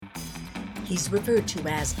He's referred to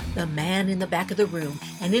as the man in the back of the room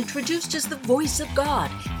and introduced as the voice of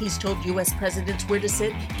God. He's told U.S. presidents where to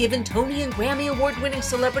sit, given Tony and Grammy award-winning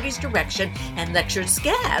celebrities direction, and lectured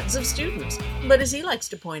scads of students. But as he likes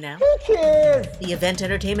to point out, who cares? The event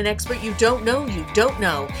entertainment expert you don't know,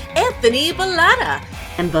 Anthony Bellata.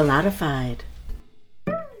 And Bellatified.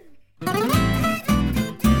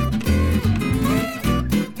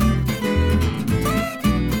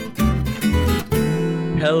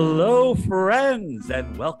 Hello, friends,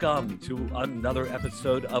 and welcome to another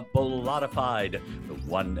episode of Bellatified, the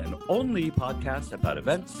one and only podcast about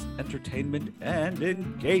events, entertainment, and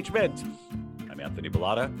engagement. I'm Anthony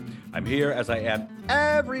Bellata. I'm here as I am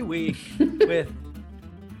every week with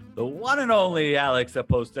the one and only Alex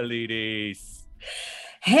Apostolidis.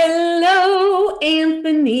 Hello,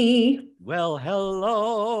 Anthony. Well,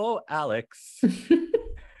 hello, Alex.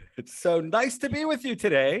 It's so nice to be with you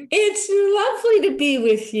today. It's lovely to be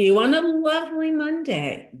with you on a lovely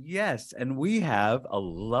Monday. Yes, and we have a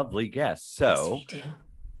lovely guest. So yes, we do.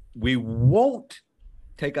 We won't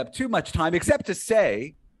take up too much time except to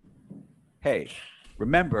say, hey,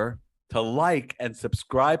 remember to like and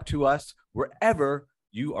subscribe to us wherever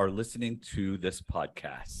you are listening to this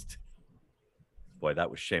podcast. Boy,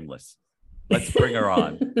 that was shameless. Let's bring her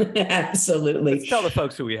on. Absolutely. Let's tell the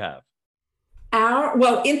folks who we have.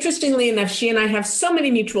 Well, interestingly enough, she and I have so many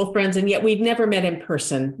mutual friends, and yet we've never met in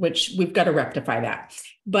person, which we've got to rectify that.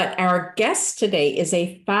 But our guest today is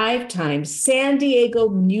a 5-time San Diego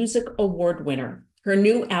Music Award winner. Her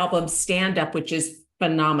new album, Stand Up, which is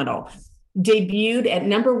phenomenal, debuted at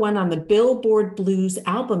 #1 on the Billboard Blues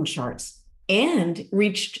album charts and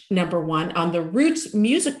reached #1 on the Roots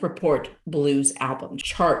Music Report Blues album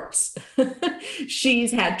charts.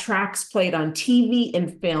 She's had tracks played on TV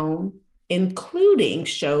and film, including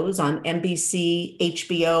shows on NBC,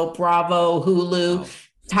 HBO, Bravo, Hulu, wow.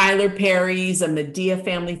 Tyler Perry's A Madea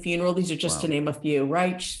Family Funeral. These are just to name a few,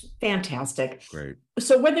 right? Fantastic. Great.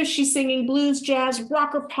 So whether she's singing blues, jazz,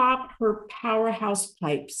 rock, or pop, her powerhouse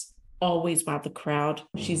pipes always wow the crowd.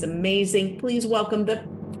 She's amazing. Please welcome the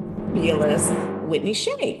fabulous Whitney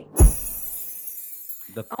Shea.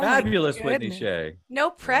 The fabulous Whitney Shea. No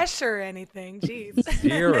pressure or anything. Jeez.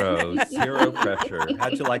 Zero pressure.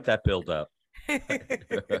 How'd you like that build up?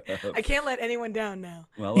 I can't let anyone down now.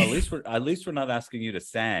 Well, at least we're not asking you to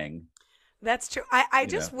sing. That's true. I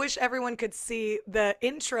just wish everyone could see the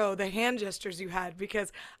intro, the hand gestures you had,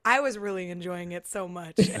 because I was really enjoying it so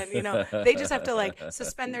much. And, they just have to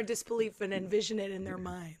suspend their disbelief and envision it in their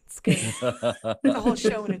minds. It's a whole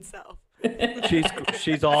show in itself.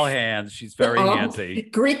 She's all hands. She's very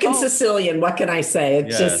handsy. Greek and Sicilian. What can I say?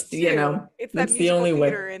 It's just, it's that the only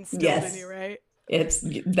way. Instilled in you, right?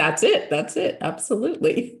 That's it.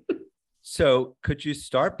 Absolutely. So could you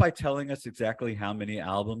start by telling us exactly how many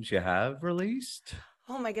albums you have released?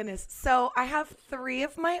 Oh my goodness. So I have 3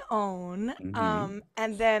 of my own,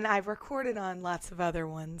 and then I've recorded on lots of other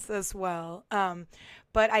ones as well.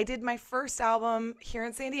 But I did my first album here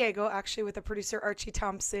in San Diego, actually with the producer Archie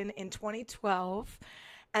Thompson in 2012.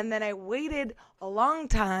 And then I waited a long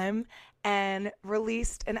time and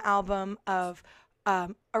released an album of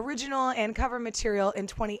original and cover material in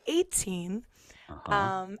 2018.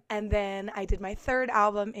 And then I did my 3rd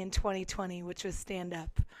album in 2020, which was Stand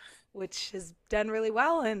Up, which has done really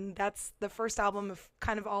well. And that's the first album of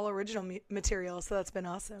kind of all original material. So that's been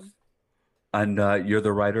awesome. And you're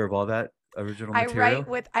the writer of all that original material?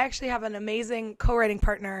 I actually have an amazing co-writing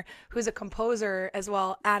partner who's a composer as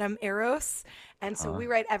well, Adam Eros. And so we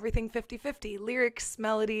write everything 50-50, lyrics,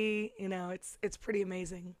 melody, it's pretty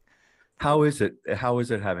amazing. How is it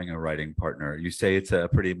having a writing partner? You say it's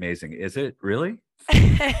pretty amazing. Is it really?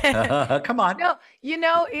 Come on.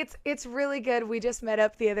 No, it's really good. We just met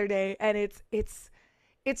up the other day, and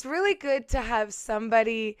it's really good to have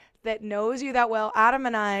somebody that knows you that well. Adam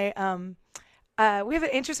and I, we have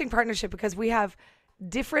an interesting partnership because we have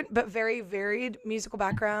different but very varied musical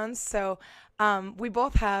backgrounds. So we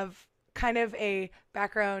both have kind of a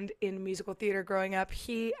background in musical theater growing up.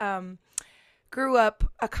 He grew up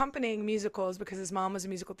accompanying musicals because his mom was a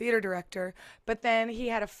musical theater director, but then he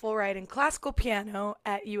had a full ride in classical piano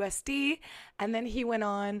at USD, and then he went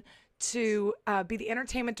on to be the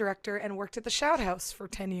entertainment director and worked at the Shout House for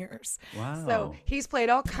 10 years. Wow. So he's played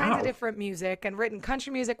all kinds of different music and written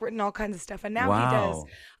country music, written all kinds of stuff. And now he does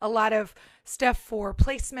a lot of stuff for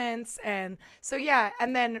placements. And so,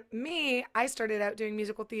 and then me, I started out doing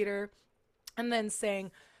musical theater and then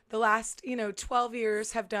sang the last, 12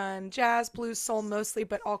 years have done jazz, blues, soul mostly,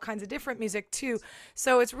 but all kinds of different music too.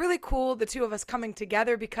 So it's really cool, the two of us coming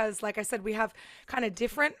together, because like I said, we have kind of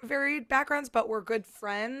different varied backgrounds, but we're good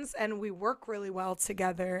friends and we work really well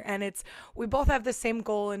together. And we both have the same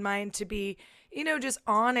goal in mind, to be, just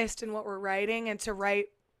honest in what we're writing, and to write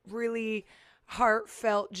really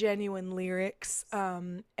heartfelt, genuine lyrics,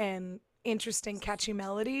 and interesting, catchy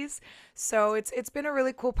melodies. So it's been a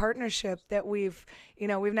really cool partnership that we've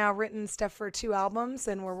now written stuff for 2 albums,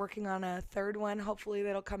 and we're working on a 3rd one. Hopefully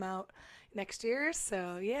that'll come out next year.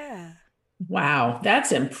 So yeah. Wow,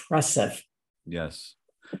 that's impressive. Yes.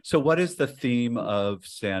 So what is the theme of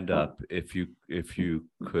Stand Up, if you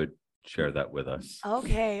could share that with us?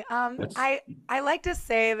 Okay. I like to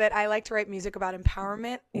say that I like to write music about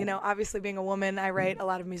empowerment. Obviously being a woman, I write a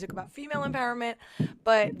lot of music about female empowerment,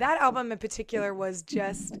 but that album in particular was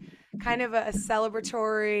just kind of a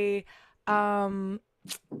celebratory,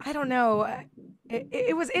 I don't know.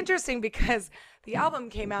 It was interesting because the album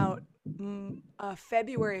came out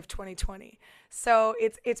February of 2020. So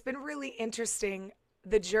it's been really interesting,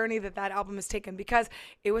 the journey that album has taken, because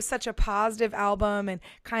it was such a positive album and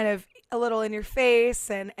kind of a little in your face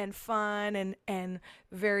and fun and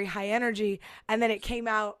very high energy. And then it came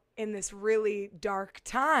out in this really dark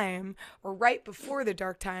time, or right before the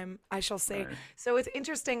dark time, I shall say. Right. So it's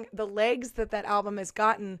interesting, the legs that album has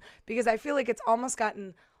gotten, because I feel like it's almost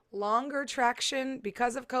gotten longer traction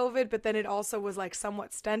because of COVID, but then it also was like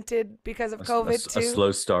somewhat stunted because of COVID too. A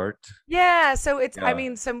slow start. Yeah, so I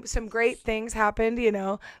mean, some great things happened,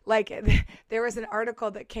 like there was an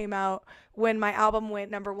article that came out when my album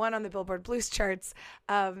went #1 on the Billboard Blues charts,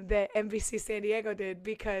 that NBC San Diego did,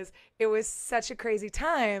 because it was such a crazy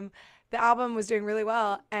time. The album was doing really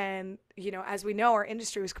well, and as we know, our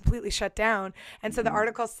industry was completely shut down. And so the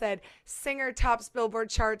article said, singer tops Billboard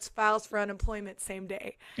charts, files for unemployment same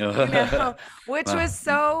day, which was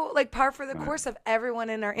so like par for the course of everyone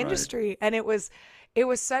in our industry. Right. And it was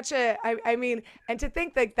such I mean, and to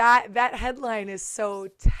think that headline is so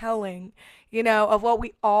telling, of what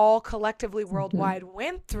we all collectively worldwide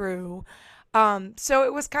went through. So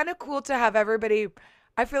it was kind of cool to have everybody,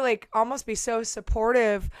 I feel like, almost be so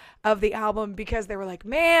supportive of the album, because they were like,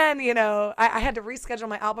 man, I had to reschedule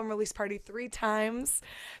my album release party 3 times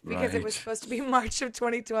because it was supposed to be March of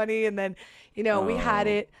 2020. And then, we had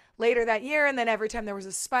it later that year. And then every time there was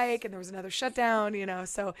a spike and there was another shutdown,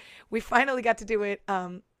 so we finally got to do it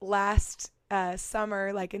last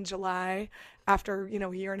summer, like in July, after,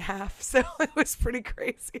 a year and a half. So it was pretty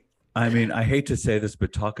crazy. I mean, I hate to say this,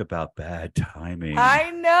 but talk about bad timing. I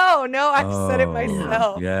know. No, I've said it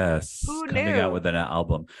myself. Yes. Who Coming knew? out with an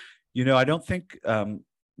album. I don't think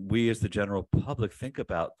we as the general public think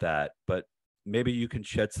about that, but maybe you can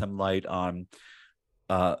shed some light on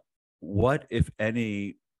what, if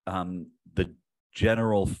any, the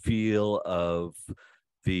general feel of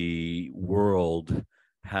the world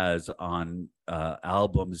has on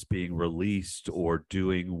albums being released or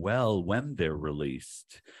doing well when they're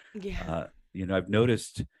released. Yeah. I've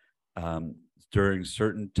noticed during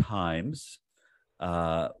certain times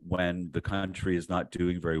when the country is not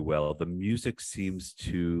doing very well, the music seems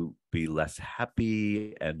to be less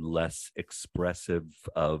happy and less expressive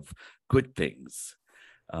of good things.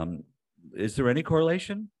 Is there any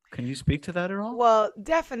correlation? Can you speak to that at all? Well,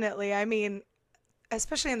 definitely. I mean,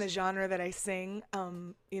 especially in the genre that I sing,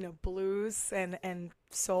 blues and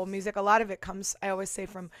soul music, a lot of it comes, I always say,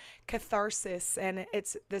 from catharsis, and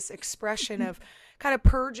it's this expression of kind of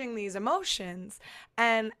purging these emotions.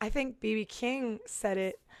 And I think B.B. King said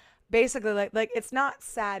it basically like it's not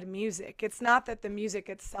sad music. It's not that the music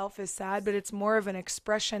itself is sad, but it's more of an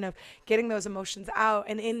expression of getting those emotions out,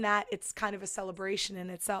 and in that it's kind of a celebration in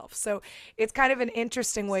itself. So it's kind of an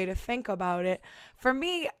interesting way to think about it. For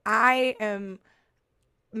me, I am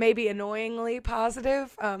maybe annoyingly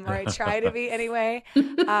positive, or I try to be anyway.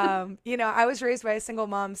 I was raised by a single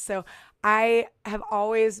mom, so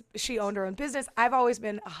she owned her own business. I've always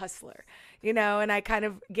been a hustler, and I kind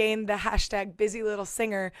of gained the hashtag busy little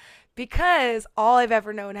singer because all I've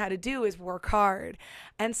ever known how to do is work hard.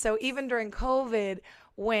 And so even during COVID,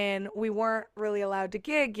 when we weren't really allowed to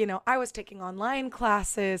gig, I was taking online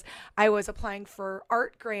classes, I was applying for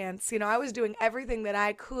art grants, I was doing everything that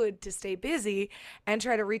I could to stay busy and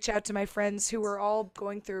try to reach out to my friends who were all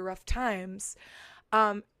going through rough times.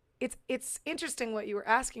 It's interesting what you were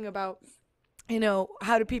asking about,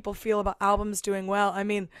 how do people feel about albums doing well? I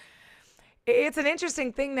mean, it's an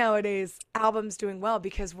interesting thing nowadays, albums doing well,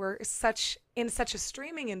 because we're in such a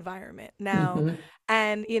streaming environment now. Mm-hmm.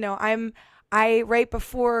 And, right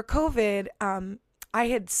before COVID, I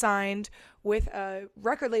had signed with a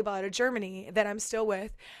record label out of Germany that I'm still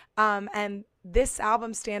with, and this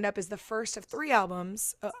album, Stand Up, is the first of 3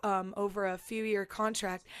 albums over a few-year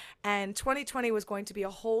contract, and 2020 was going to be a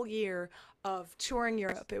whole year of touring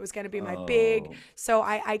Europe. It was going to be my big, so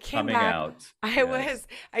I came coming back. out.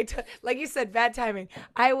 Like you said, bad timing.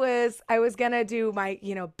 I was going to do my,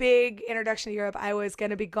 big introduction to Europe. I was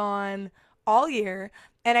going to be gone all year.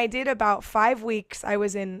 And I did about 5 weeks. I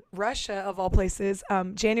was in Russia, of all places,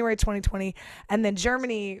 January 2020, and then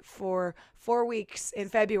Germany for 4 weeks in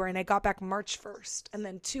February. And I got back March 1st. And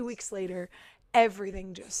then 2 weeks later,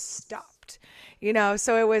 everything just stopped.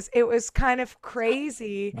 So it was kind of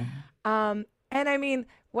crazy. And I mean,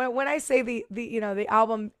 when I say the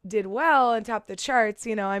album did well and topped the charts,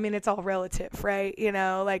 I mean, it's all relative, right?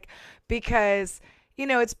 Because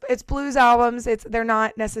it's blues albums. They're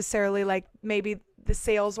not necessarily like maybe the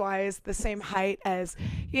sales wise the same height as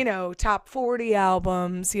top 40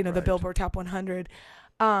 albums, the Right. Billboard Top 100.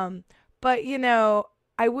 But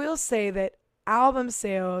I will say that album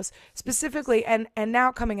sales specifically, and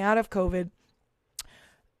now coming out of COVID,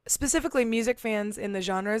 specifically music fans in the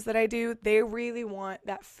genres that I do, they really want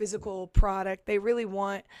that physical product. They really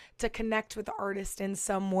want to connect with the artist in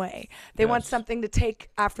some way. They want Yes. something to take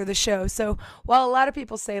after the show. So while a lot of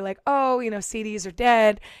people say like, oh, CDs are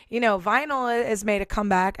dead, vinyl has made a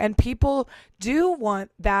comeback, and people do want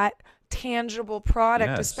that tangible product,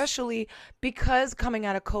 Yes. especially because coming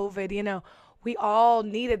out of COVID, we all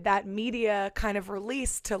needed that media kind of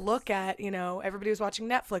release to look at. Everybody was watching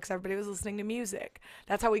Netflix, everybody was listening to music.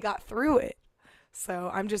 That's how we got through it.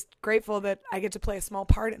 So I'm just grateful that I get to play a small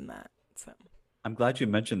part in that. So I'm glad you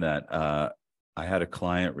mentioned that. I had a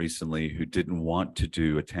client recently who didn't want to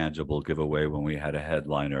do a tangible giveaway when we had a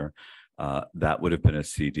headliner. That would have been a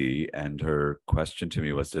CD. And her question to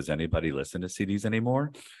me was, does anybody listen to CDs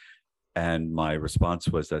anymore? And my response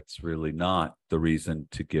was, that's really not the reason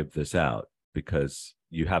to give this out, because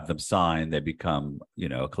you have them signed, they become,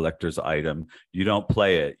 a collector's item. You don't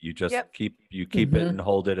play it. You just Yep. keep it and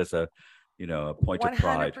hold it as a point of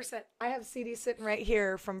pride. 100%. I have CDs sitting right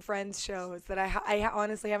here from friends' shows that I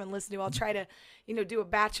honestly haven't listened to. I'll try to, do a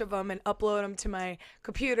batch of them and upload them to my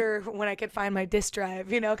computer when I could find my disk drive,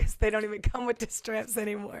 because they don't even come with disk drives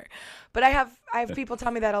anymore. But I have people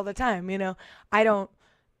tell me that all the time. I don't,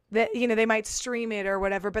 that they might stream it or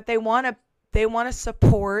whatever, but they want to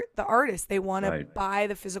support the artist. They want to Right. buy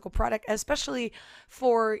the physical product, especially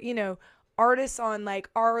for, artists on like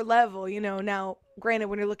our level. Now granted,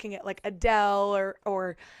 when you're looking at like Adele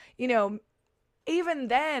or even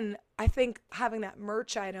then, I think having that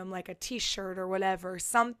merch item, like a t-shirt or whatever,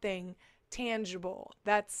 something tangible,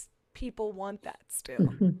 that's, people want that still.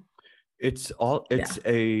 Mhm. It's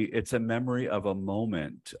a memory of a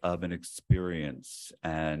moment, of an experience.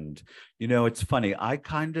 And it's funny,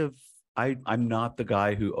 I'm not the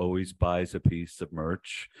guy who always buys a piece of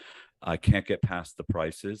merch. I can't get past the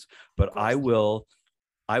prices, but I will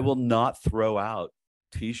not throw out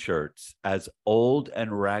t-shirts, as old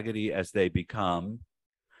and raggedy as they become,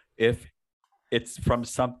 if it's from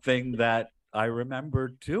something that I remember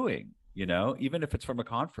doing, even if it's from a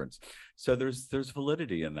conference. So there's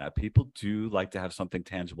validity in that. People do like to have something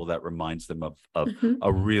tangible that reminds them of Mhm.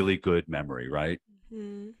 a really good memory, right?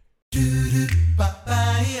 Mhm.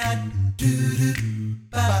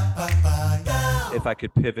 If I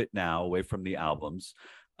could pivot now away from the albums,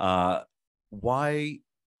 why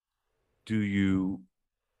do you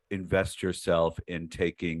invest yourself in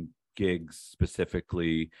taking gigs,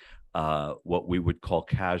 specifically what we would call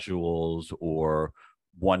casuals or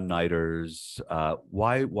one-nighters?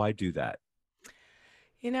 Why do that?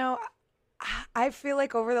 I feel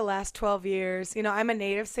like over the last 12 years, I'm a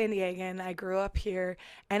native San Diegan. I grew up here.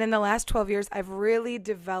 And in the last 12 years, I've really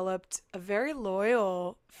developed a very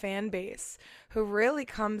loyal fan base who really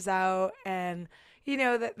comes out, and,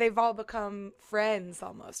 that they've all become friends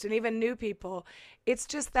almost, and even new people. It's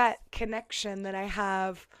just that connection that I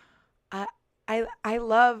have. I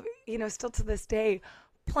love, still to this day,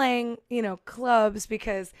 playing, clubs,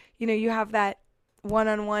 because, you have that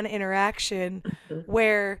one-on-one interaction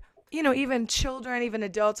where, even children, even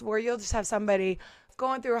adults, where you'll just have somebody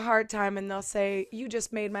going through a hard time and they'll say, you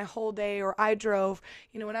just made my whole day, or I drove,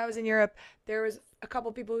 when I was in Europe, there was a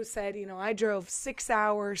couple people who said, I drove 6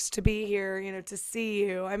 hours to be here, to see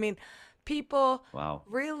you. I mean, people Wow.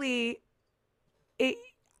 really, and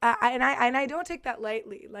I don't take that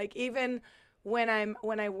lightly. Like, even when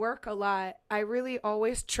I work a lot, I really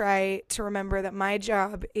always try to remember that my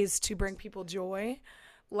job is to bring people joy,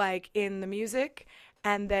 like in the music,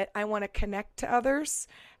 and that I want to connect to others.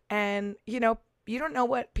 And you don't know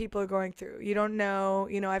what people are going through. You don't know,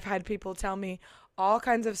 I've had people tell me, all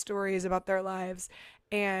kinds of stories about their lives.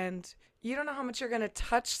 And you don't know how much you're going to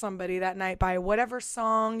touch somebody that night by whatever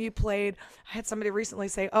song you played. I had somebody recently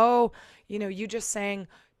say, oh, you just sang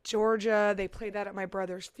Georgia. They played that at my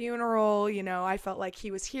brother's funeral. I felt like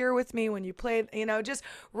he was here with me when you played, just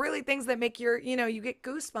really things that make you get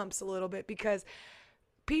goosebumps a little bit, because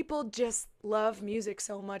people just love music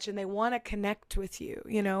so much and they want to connect with you,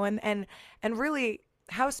 and really,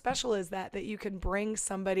 how special is that you can bring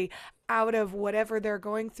somebody out of whatever they're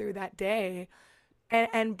going through that day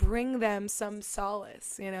and bring them some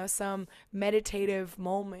solace, some meditative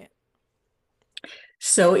moment.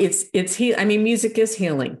 So music is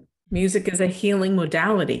healing. Music is a healing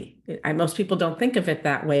modality. Most people don't think of it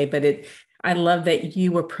that way, but I love that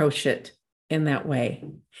you approach it in that way.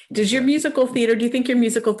 Do you think your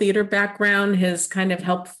musical theater background has kind of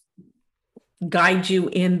helped guide you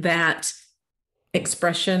in that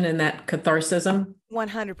expression and that catharsism?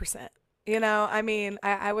 100%.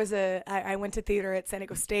 I went to theater at San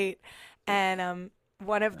Diego State, and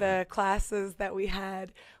one of the classes that we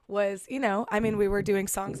had was, we were doing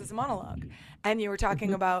songs as a monologue, and you were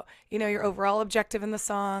talking about, your overall objective in the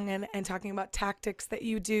song, and talking about tactics that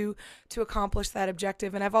you do to accomplish that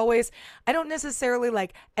objective. And I don't necessarily,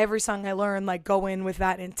 like, every song I learn, like, go in with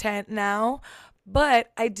that intent now,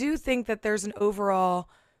 but I do think that there's an overall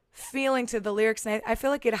feeling to the lyrics, and I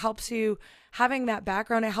feel like it helps you having that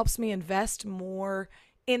background. It helps me invest more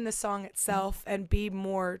in the song itself and be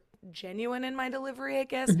more genuine in my delivery, I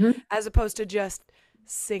guess, as opposed to just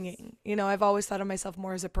singing. I've always thought of myself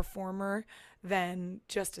more as a performer than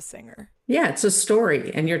just a singer. Yeah, it's a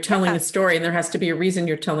story, and you're telling a story, and there has to be a reason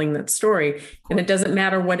you're telling that story, and it doesn't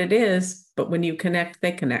matter what it is, but when you connect,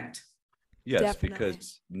 they connect. Yes, Definitely.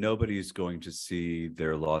 because nobody's going to see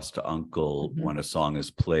their lost uncle when a song is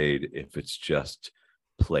played if it's just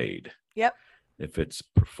played. Yep. If it's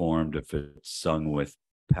performed, if it's sung with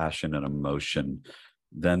passion and emotion,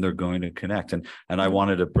 then they're going to connect. And I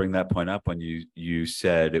wanted to bring that point up when you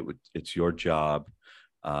said it's your job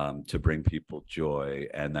to bring people joy,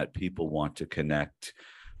 and that people want to connect.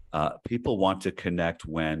 People want to connect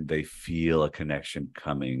when they feel a connection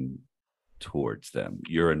coming towards them.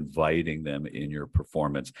 You're inviting them in your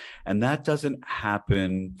performance, and that doesn't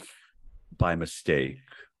happen by mistake.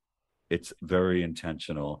 It's very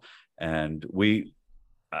intentional, and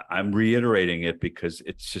I'm reiterating it because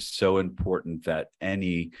it's just so important that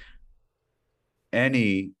any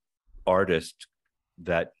artist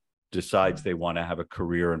that decides they want to have a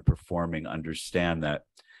career in performing understand that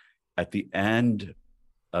at the end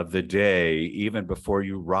of the day, even before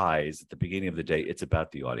you rise, at the beginning of the day, it's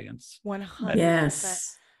about the audience. 100%.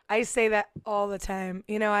 Yes. I say that all the time.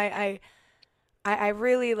 I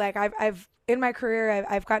really, like, I've in my career,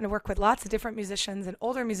 I've gotten to work with lots of different musicians and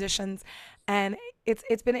older musicians, and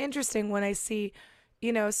it's been interesting when I see,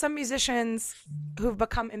 some musicians who've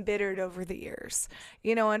become embittered over the years.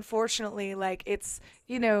 Unfortunately, like, it's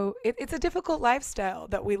a difficult lifestyle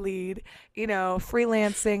that we lead,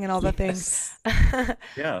 freelancing and all the things.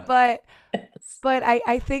 Yeah. But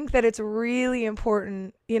I think that it's really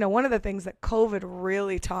important. One of the things that COVID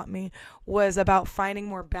really taught me was about finding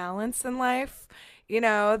more balance in life,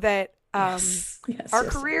 that our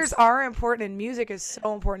careers are important, and music is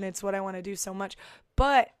so important. It's what I want to do so much,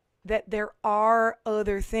 but that there are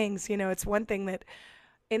other things. It's one thing that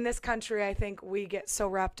in this country, I think we get so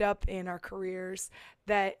wrapped up in our careers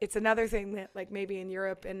that it's another thing that, like, maybe in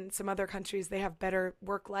Europe and some other countries, they have better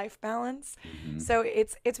work-life balance. So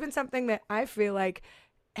it's been something that I feel like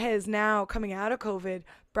has now, coming out of COVID,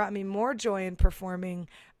 brought me more joy in performing,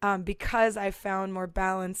 because I found more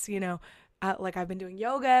balance. Like, I've been doing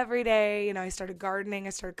yoga every day. I started gardening.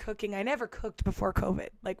 I started cooking. I never cooked before COVID,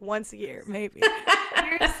 like once a year, maybe.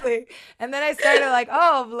 Seriously. And then I started, like,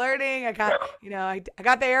 I'm learning. I got, I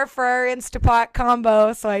got the air fryer Instapot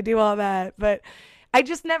combo, so I do all that. But I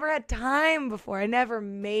just never had time before. I never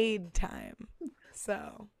made time.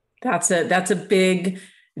 So that's a big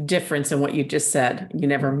difference in what you just said. You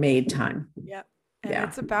never made time. Yep. And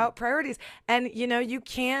it's about priorities. And, you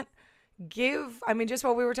can't give, just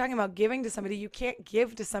what we were talking about, giving to somebody, you can't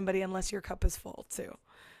give to somebody unless your cup is full too.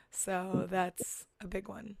 So that's a big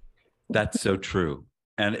one. That's so true.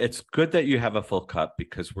 And it's good that you have a full cup,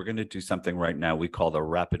 because we're going to do something right now we call the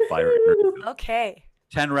rapid fire interview. Okay.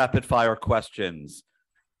 10 rapid fire questions,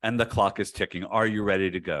 and the clock is ticking. Are you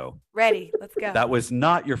ready to go? Ready. Let's go. That was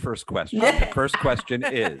not your first question. The first question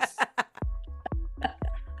is,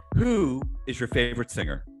 who is your favorite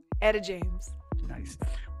singer? Etta James. Nice.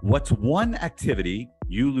 What's one activity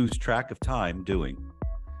you lose track of time doing?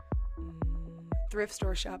 Thrift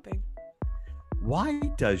store shopping. Why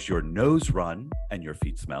does your nose run and your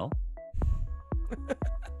feet smell?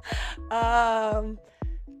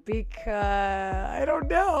 Because I don't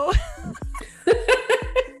know.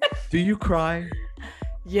 Do you cry?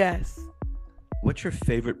 Yes. What's your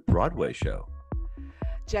favorite Broadway show?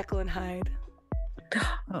 Jekyll and Hyde.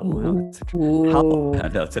 Oh, wow.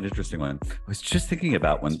 That's an interesting one. I was just thinking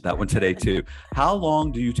about that one today too. How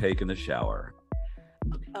long do you take in the shower?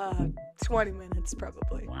 20 minutes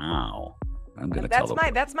probably. Wow. I'm gonna tell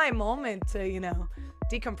them. That's my moment to,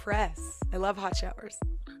 decompress. I love hot showers.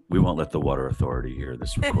 We won't let the water authority hear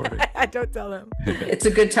this recording. I don't tell them. It's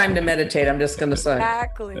a good time to meditate. I'm just going to say.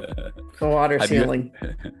 Exactly. The water's healing.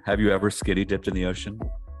 Have you ever skinny dipped in the ocean?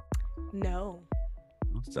 No.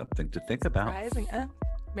 Something to think about. Surprising.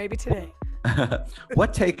 Maybe today.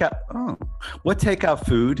 What takeout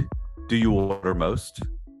food do you order most?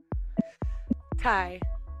 Thai.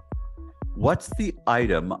 What's the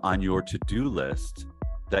item on your to-do list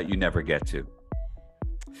that you never get to?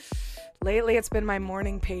 Lately, it's been my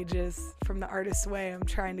morning pages from The Artist's Way. I'm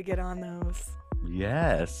trying to get on those.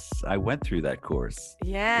 Yes, I went through that course.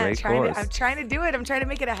 Yeah, I'm trying to do it. I'm trying to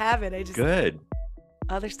make it a habit. Good.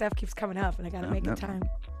 Other stuff keeps coming up, and I got to make it time.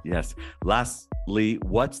 Yes. Lastly,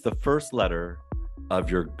 what's the first letter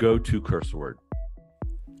of your go-to curse word?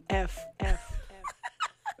 F.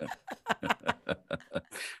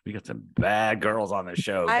 We got some bad girls on the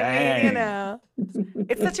show. I mean,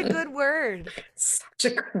 it's such a good word. Such a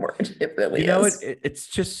good word. It really is. It's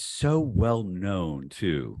just so well known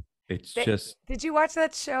too. Did you watch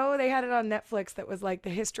that show? They had it on Netflix that was like the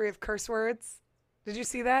history of curse words. Did you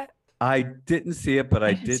see that? I didn't see it, but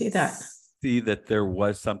I did see that there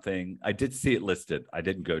was something. I did see it listed. I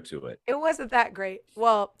didn't go to it. It wasn't that great.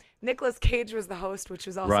 Well, Nicolas Cage was the host, which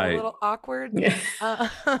was also a little awkward. Yeah.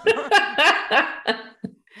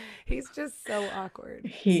 He's just so awkward.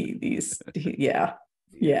 Yeah.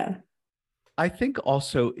 I think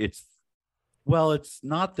also it's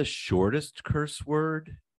not the shortest curse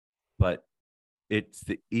word, but it's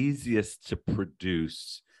the easiest to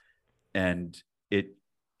produce, and it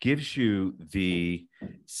gives you the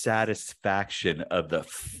satisfaction of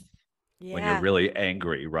when you're really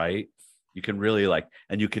angry, right? You can really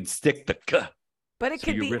and you can stick the But it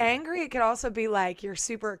could be angry. It could also be like you're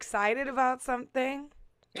super excited about something.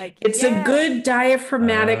 It's a good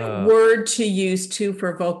diaphragmatic word to use too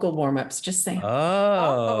for vocal warm-ups. Just saying.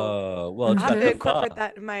 Well, it's I have to incorporate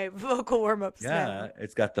that in my vocal warm-ups. Yeah,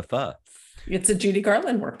 it's got the pho. It's a Judy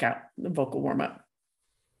Garland workout, the vocal warm-up.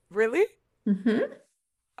 Really? Mm-hmm.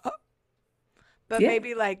 But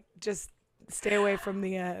maybe just stay away from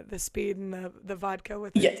the speed and the vodka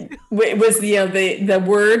with it. Yeah, it was the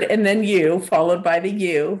word and then you followed by the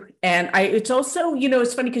you. And it's also,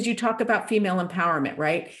 it's funny because you talk about female empowerment,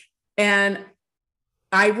 right? And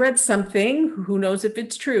I read something, who knows if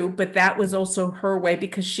it's true, but that was also her way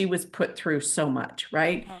because she was put through so much,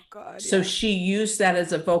 right? Oh God. So she used that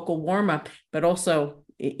as a vocal warm-up, but also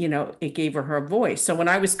it gave her a voice. So when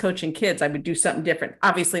I was coaching kids, I would do something different.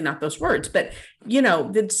 Obviously not those words, but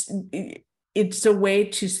it's a way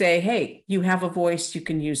to say, hey, you have a voice, you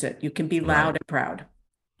can use it. You can be loud and proud.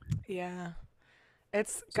 Yeah.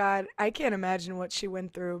 It's God, I can't imagine what she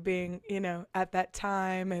went through being, at that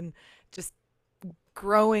time and just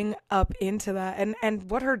growing up into that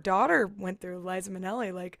and what her daughter went through, Liza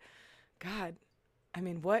Minnelli, God, I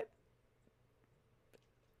mean, what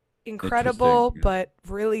incredible but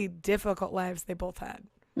really difficult lives they both had.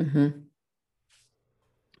 Mm-hmm.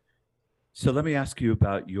 So let me ask you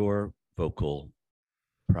about your vocal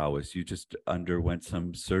prowess. You just underwent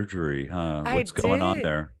some surgery, huh? What's going on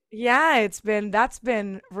there? Yeah, that's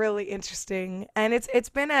been really interesting, and it's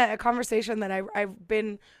been a conversation that I've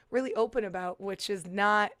been really open about, which is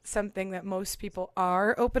not something that most people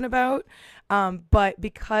are open about, but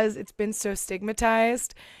because it's been so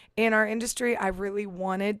stigmatized in our industry, I really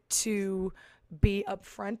wanted to be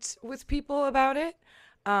upfront with people about it.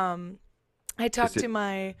 I talked to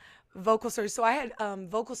my vocal surgeon. So I had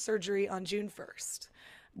vocal surgery on June 1st.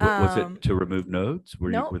 Was it to remove nodes?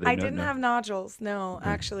 No, I didn't have nodules. No,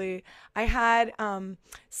 actually. I had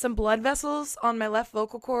some blood vessels on my left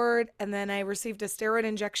vocal cord, and then I received a steroid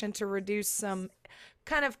injection to reduce some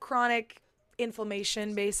kind of chronic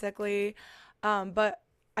inflammation, basically. But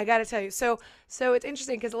I got to tell you, so it's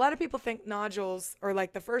interesting because a lot of people think nodules are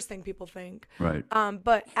the first thing people think. Right.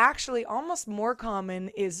 But actually almost more common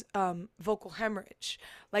is vocal hemorrhage.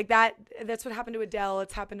 That's what happened to Adele.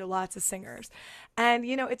 It's happened to lots of singers. And,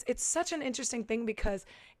 it's such an interesting thing because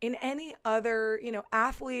in any other,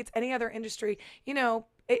 athletes, any other industry,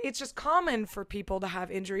 it's just common for people to have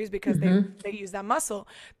injuries because they use that muscle.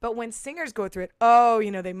 But when singers go through it,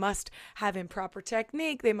 they must have improper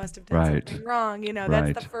technique. They must have done something wrong.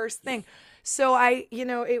 That's the first thing. So I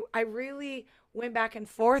really went back and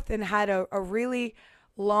forth and had a really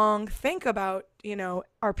long think about,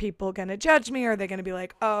 are people going to judge me? Are they going to be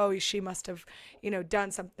like, oh, she must have,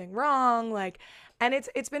 done something wrong? Like, and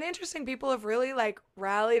it's been interesting. People have really like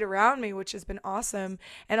rallied around me, which has been awesome.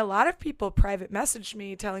 And a lot of people private messaged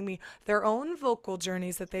me telling me their own vocal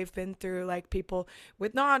journeys that they've been through, like people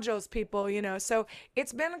with nodules, people, so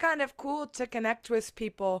it's been kind of cool to connect with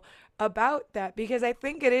people about that, because I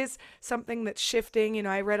think it is something that's shifting.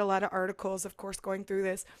 I read a lot of articles, of course, going through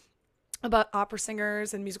this, about opera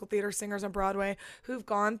singers and musical theater singers on Broadway who've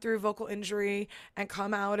gone through vocal injury and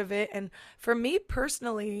come out of it. And for me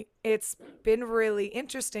personally, it's been really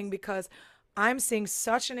interesting because I'm seeing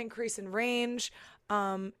such an increase in range,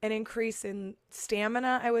 an increase in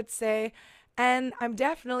stamina, I would say. And I'm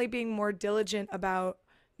definitely being more diligent about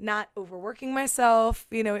not overworking myself.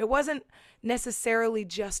 It wasn't necessarily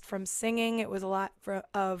just from singing, it was a lot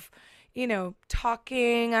of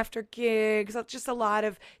talking after gigs, just a lot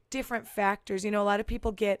of different factors. A lot of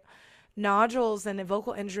people get nodules and a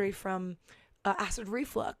vocal injury from acid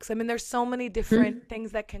reflux. I mean, there's so many different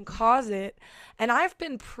things that can cause it. And I've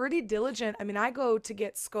been pretty diligent. I mean, I go to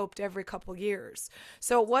get scoped every couple years.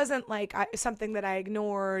 So it wasn't like something that I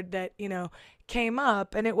ignored that, came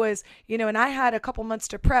up. And it was, and I had a couple months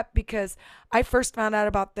to prep because I first found out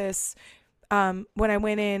about this when I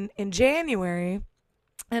went in January.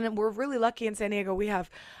 And we're really lucky in San Diego. We have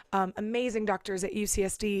amazing doctors at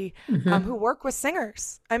UCSD who work with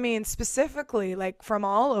singers. I mean, specifically like from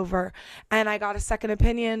all over. And I got a second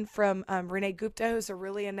opinion from Renee Gupta, who's a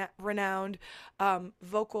really renowned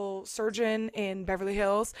vocal surgeon in Beverly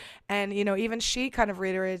Hills. And, even she kind of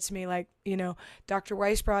reiterated to me, like, Dr.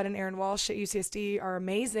 Weisbrod and Aaron Walsh at UCSD are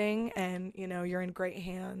amazing. And, you're in great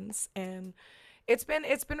hands. And it's been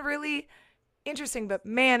really interesting, but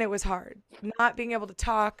man, it was hard not being able to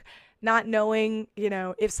talk, not knowing,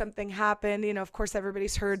 if something happened. Of course,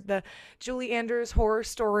 everybody's heard the Julie Andrews horror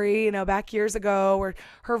story, back years ago, where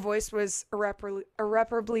her voice was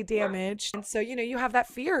irreparably damaged. And so, you have that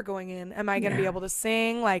fear going in. Am I going to be able to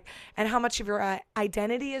sing? Like, and how much of your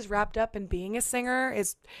identity is wrapped up in being a singer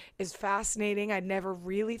is fascinating. I'd never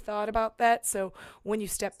really thought about that. So when you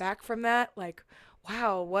step back from that, like,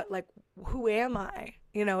 wow, who am I?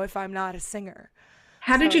 If I'm not a singer.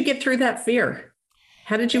 How did you get through that fear?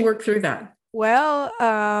 How did you work through that? Well,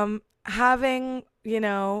 having,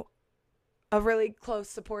 a really close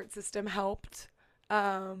support system helped.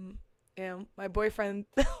 My boyfriend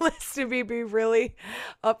listened to me be really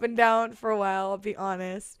up and down for a while, I'll be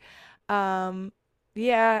honest. I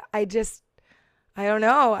don't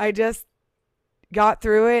know. I just got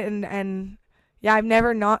through it and yeah, I've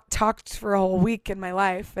never not talked for a whole week in my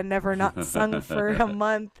life and never not sung for a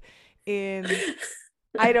month in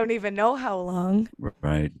I don't even know how long.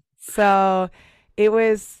 Right. So it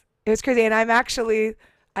was crazy. And I'm actually,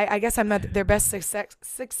 I guess I'm not their best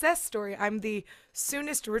success story. I'm the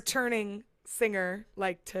soonest returning singer,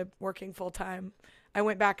 like, to working full time. I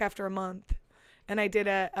went back after a month and I did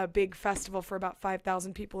a big festival for about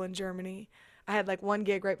 5,000 people in Germany. I had like one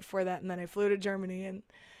gig right before that, and then I flew to Germany. And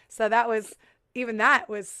so that was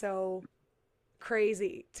so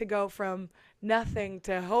crazy to go from nothing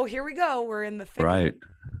to, oh, here we go, we're in the thick.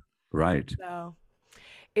 Right. So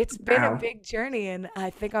it's been a big journey, and I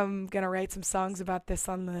think I'm gonna write some songs about this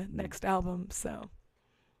on the next album. So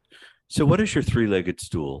what is your three-legged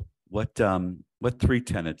stool? What three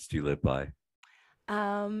tenets do you live by?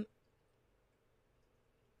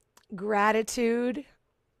 Gratitude,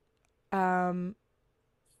 being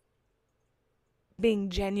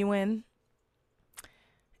genuine,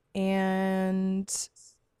 and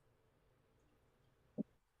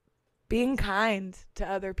being kind to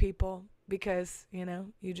other people, because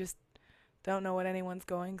you just don't know what anyone's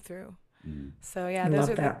going through. So yeah, those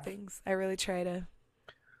are the things I really try to.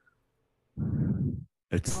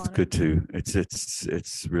 It's good to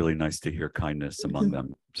it's really nice to hear kindness among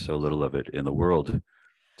them. So little of it in the world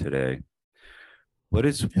today. What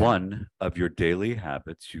is one of your daily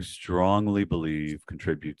habits you strongly believe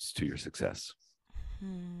contributes to your success?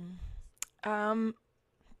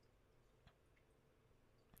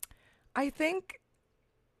 I think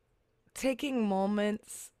taking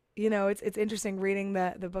moments, it's interesting reading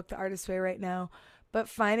the book The Artist's Way right now, but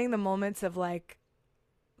finding the moments of like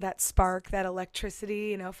that spark, that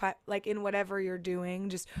electricity, like in whatever you're doing,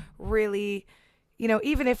 just really,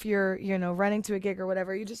 even if you're, running to a gig or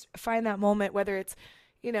whatever, you just find that moment, whether it's,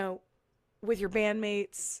 with your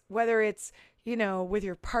bandmates, whether it's, with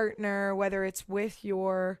your partner, whether it's with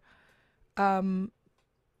your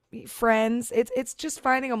friends. It's just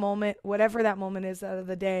finding a moment, whatever that moment is out of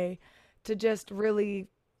the day, to just really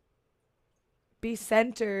be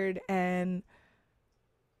centered and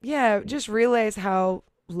just realize how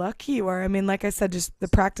lucky you are. I mean, like I said, just the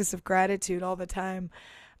practice of gratitude all the time.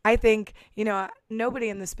 I think, nobody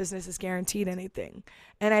in this business is guaranteed anything.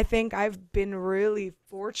 And I think I've been really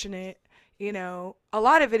fortunate. A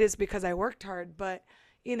lot of it is because I worked hard, but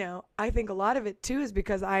I think a lot of it too is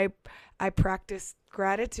because I practice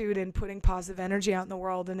gratitude and putting positive energy out in the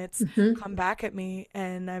world, and it's come back at me,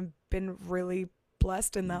 and I've been really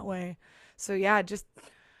blessed in that way. So yeah, just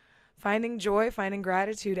finding joy, finding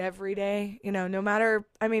gratitude every day, no matter,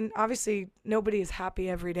 I mean, obviously nobody is happy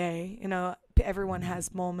every day, everyone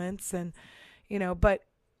has moments, and, but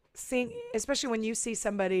seeing, especially when you see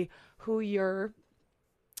somebody who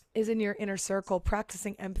is in your inner circle,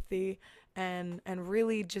 practicing empathy and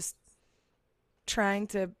really just trying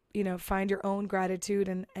to, find your own gratitude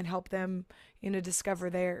and help them, discover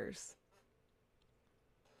theirs.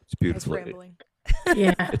 It's beautiful. Rambling.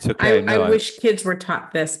 Yeah, it's okay. I wish kids were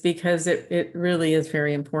taught this, because it really is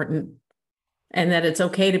very important, and that it's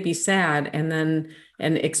okay to be sad and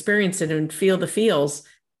experience it and feel the feels,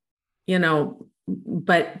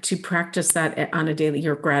 but to practice that on a daily,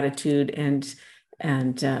 your gratitude and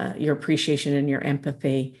your appreciation and your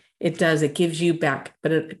empathy. It gives you back,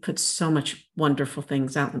 but it puts so many wonderful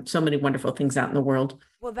things out in the world.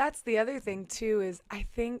 Well, that's the other thing too, is I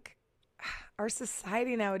think our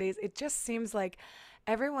society nowadays, it just seems like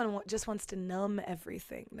everyone just wants to numb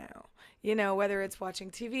everything now, whether it's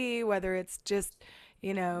watching TV, whether it's just,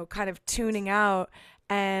 kind of tuning out,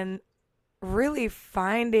 and really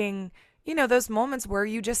finding, those moments where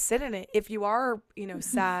you just sit in it. If you are,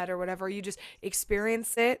 sad or whatever, you just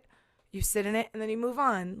experience it, you sit in it, and then you move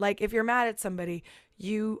on. Like if you're mad at somebody,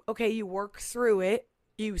 you work through it,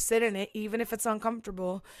 you sit in it, even if it's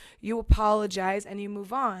uncomfortable, you apologize and you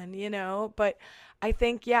move on, but I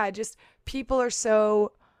think, just people are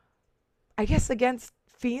so, I guess, against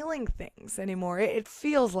feeling things anymore. It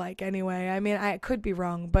feels like, anyway. I mean, I could be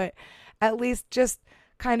wrong, but at least just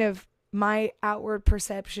kind of my outward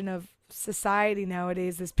perception of society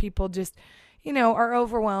nowadays is people just, are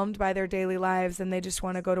overwhelmed by their daily lives, and they just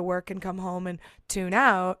want to go to work and come home and tune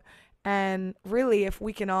out. And really, if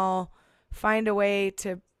we can all find a way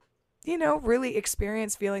to, really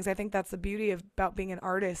experience feelings, I think that's the beauty about being an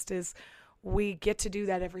artist, is we get to do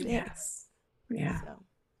that every day. Yes. Yeah. So.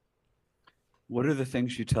 What are the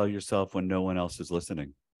things you tell yourself when no one else is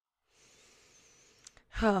listening?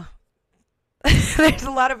 There's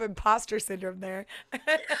a lot of imposter syndrome there.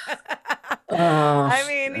 I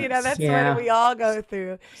mean, that's what we all go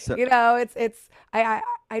through. So,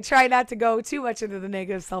 I try not to go too much into the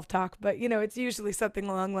negative self-talk, but it's usually something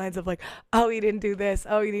along the lines of like, oh, you didn't do this.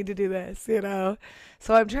 Oh, you need to do this,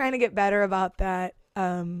 So I'm trying to get better about that.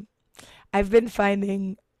 I've been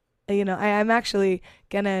finding, I'm actually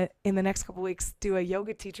gonna, in the next couple weeks, do a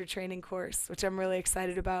yoga teacher training course, which I'm really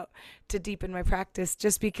excited about, to deepen my practice,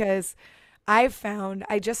 just because I've found,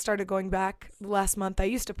 I just started going back last month. I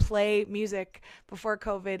used to play music before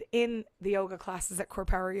COVID in the yoga classes at Core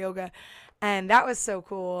Power Yoga, and that was so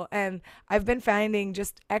cool. And I've been finding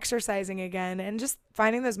just exercising again and just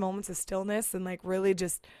finding those moments of stillness and like really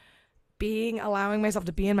just allowing myself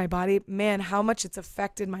to be in my body, man, how much it's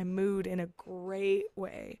affected my mood in a great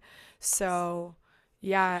way. So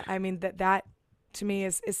yeah, I mean, that to me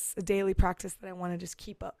is a daily practice that I want to just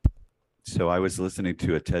keep up. So I was listening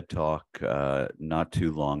to a TED Talk not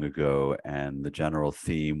too long ago, and the general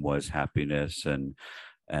theme was happiness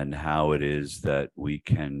and how it is that we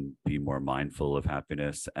can be more mindful of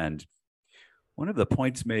happiness. And one of the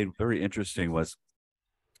points made very interesting was,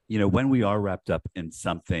 when we are wrapped up in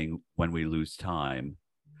something, when we lose time,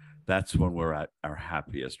 that's when we're at our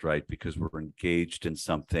happiest, right? Because we're engaged in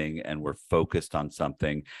something and we're focused on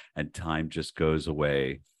something, and time just goes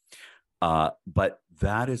away. But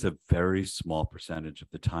that is a very small percentage of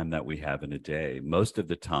the time that we have in a day. Most of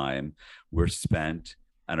the time we're spent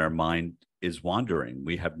and our mind is wandering.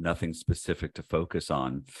 We have nothing specific to focus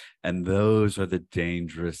on. And those are the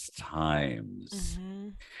dangerous times. Mm-hmm.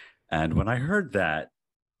 And when I heard that,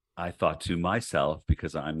 I thought to myself,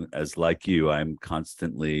 because I'm like you, I'm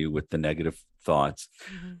constantly with the negative thoughts.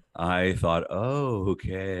 Mm-hmm. I thought, oh,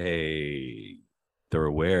 okay, they're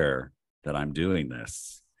aware that I'm doing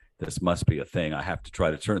this. This must be a thing. I have to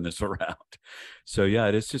try to turn this around. So yeah,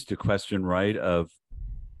 it is just a question, right, of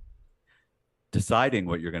deciding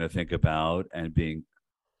what you're going to think about and being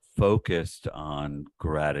focused on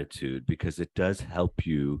gratitude, because it does help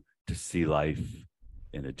you to see life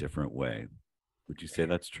in a different way. Would you say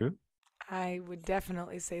that's true? I would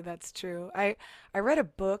definitely say that's true. I read a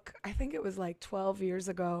book, I think it was like 12 years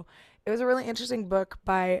ago. It was a really interesting book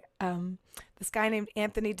by this guy named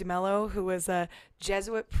Anthony DeMello, who was a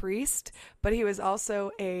Jesuit priest, but he was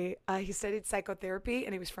also he studied psychotherapy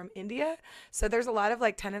and he was from India. So there's a lot of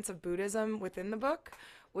like tenets of Buddhism within the book,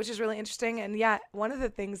 which is really interesting. And yeah, one of the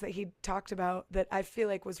things that he talked about that I feel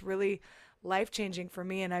like was really life-changing for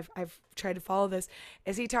me, and I've tried to follow this,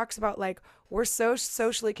 is he talks about like we're so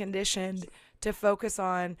socially conditioned to focus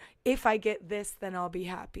on, if I get this, then I'll be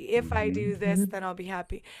happy. If I do this, then I'll be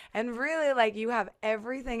happy. And really, like, you have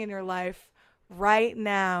everything in your life right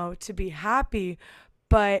now to be happy,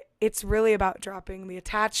 but it's really about dropping the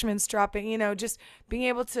attachments, just being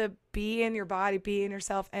able to be in your body, be in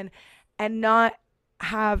yourself, and not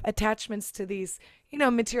have attachments to these,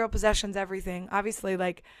 material possessions, everything. Obviously,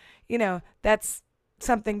 like, that's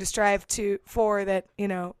something to strive for that,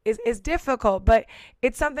 is difficult, but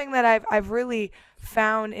it's something that I've really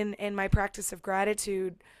found in my practice of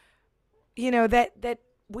gratitude, that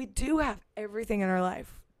we do have everything in our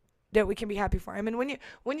life that we can be happy for. I mean,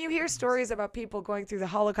 when you hear stories about people going through the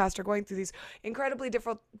Holocaust or going through these incredibly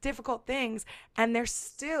difficult things, and they're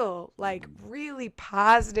still like really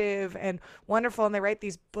positive and wonderful, and they write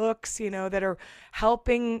these books, that are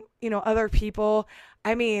helping, other people.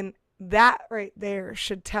 I mean, that right there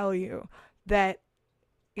should tell you that,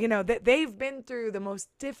 that they've been through the most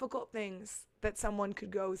difficult things that someone could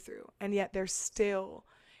go through, and yet they're still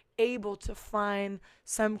able to find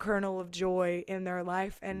some kernel of joy in their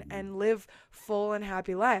life and live full and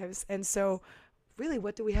happy lives. And so really,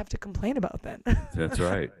 what do we have to complain about then? That's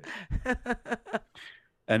right.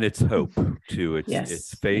 And it's hope too.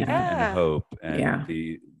 It's faith and hope, and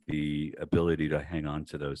the ability to hang on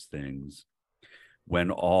to those things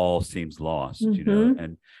when all seems lost,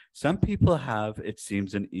 and some people have, it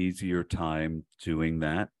seems, an easier time doing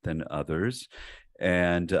that than others.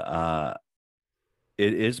 And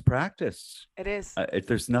it is practice. It is.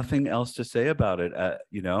 There's nothing else to say about it.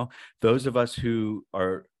 Those of us who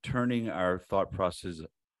are turning our thought process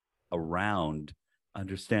around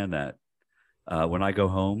understand that. When I go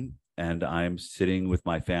home and I'm sitting with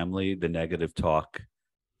my family, the negative talk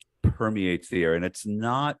permeates the air, and it's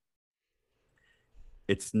not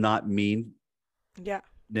mean. Yeah.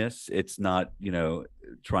 It's not,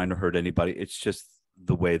 trying to hurt anybody. It's just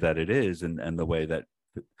the way that it is, and the way that,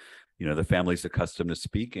 the family's accustomed to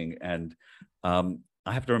speaking. And I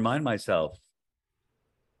have to remind myself,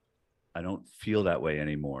 I don't feel that way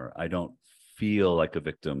anymore. I don't feel like a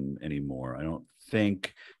victim anymore. I don't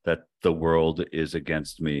think that the world is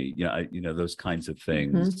against me. Those kinds of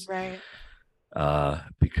things. Right.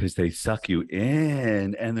 Because they suck you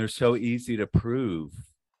in, and they're so easy to prove.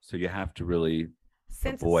 So you have to really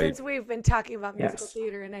avoid. Since we've been talking about musical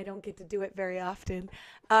theater, and I don't get to do it very often,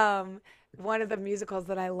 one of the musicals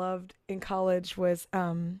that I loved in college was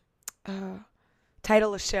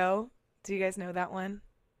Title of Show. Do you guys know that one?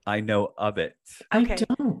 I know of it. Okay.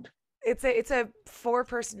 I don't. It's a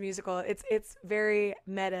 4-person musical. It's very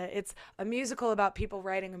meta. It's a musical about people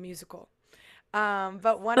writing a musical.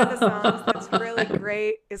 But one of the songs that's really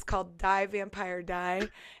great is called Die Vampire Die,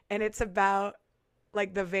 and it's about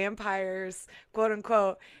like the vampires, quote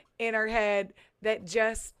unquote, in our head that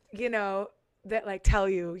just, that like tell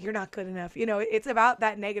you you're not good enough. It's about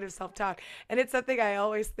that negative self-talk, and it's something I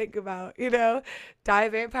always think about, die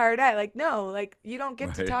vampire die. Like, no, like you don't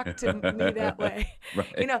get to talk to me that way.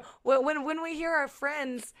 Right. When we hear our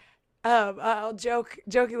friends, I'll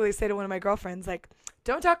jokingly say to one of my girlfriends, like,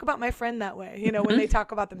 don't talk about my friend that way, when they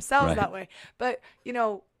talk about themselves that way. But,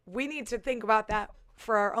 we need to think about that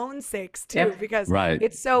for our own sakes too, because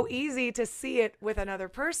it's so easy to see it with another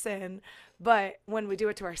person. But when we do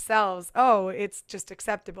it to ourselves, it's just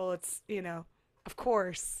acceptable. It's, of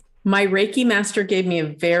course. My Reiki master gave me a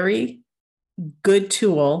very good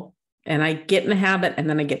tool, and I get in the habit and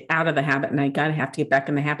then I get out of the habit, and I have to get back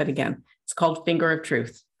in the habit again. It's called Finger of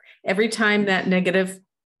Truth. Every time that negative,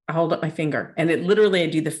 I hold up my finger, and it literally, I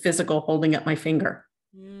do the physical holding up my finger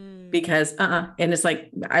because, and it's like,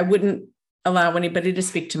 I wouldn't allow anybody to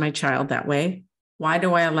speak to my child that way. Why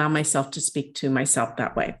do I allow myself to speak to myself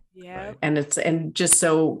that way? Yeah. And just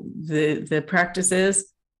so the practice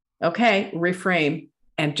is, okay, reframe,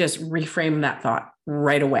 and just reframe that thought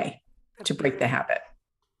right away to break the habit.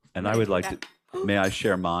 And I would like to, may I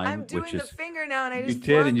share mine? I'm doing which the is, finger now, and I just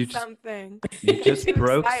broke something. You just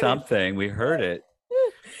broke something. We heard it.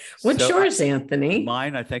 What's yours, Anthony?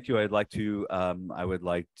 Mine, I thank you. I would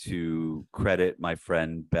like to credit my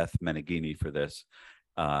friend Beth Meneghini for this.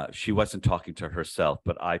 She wasn't talking to herself,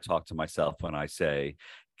 but I talk to myself when I say,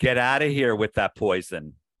 "Get out of here with that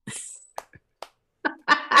poison."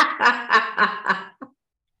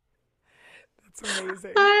 That's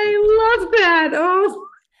amazing. I love that. Oh,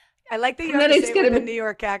 I like that you And have then to it's say it with gonna a New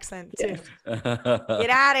York accent too. Yeah. Get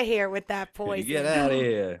out of here with that poison. Get out of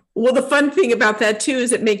here. well, the fun thing about that too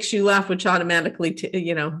is it makes you laugh, which automatically,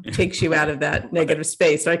 takes you out of that Right. negative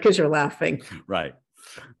space, right? Because you're laughing. Right.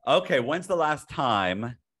 Okay. When's the last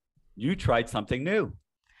time you tried something new?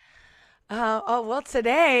 Well,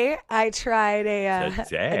 today I tried a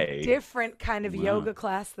Today? different kind of Wow. yoga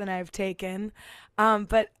class than I've taken.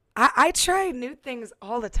 But I try new things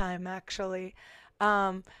all the time, actually.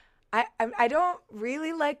 I don't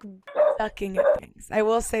really like sucking at things. I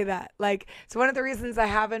will say that. Like, so one of the reasons I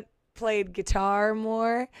haven't played guitar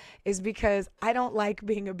more is because I don't like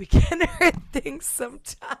being a beginner at things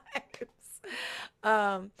sometimes.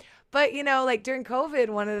 Um, but like during COVID,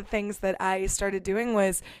 one of the things that I started doing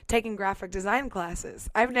was taking graphic design classes.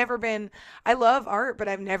 I love art, but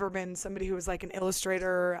I've never been somebody who was like an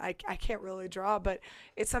illustrator. I can't really draw, but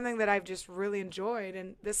it's something that I've just really enjoyed.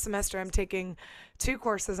 And this semester I'm taking 2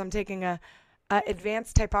 courses. I'm taking a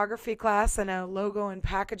advanced typography class and a logo and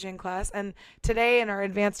packaging class. And today in our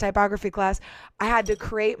advanced typography class, I had to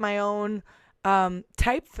create my own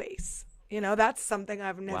typeface. That's something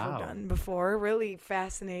I've never Wow. done before. Really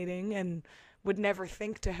fascinating, and would never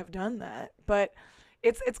think to have done that. But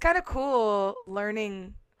it's kind of cool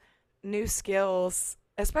learning new skills,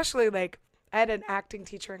 especially like I had an acting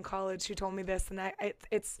teacher in college who told me this, and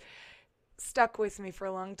it's stuck with me for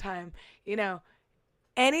a long time.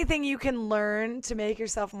 Anything you can learn to make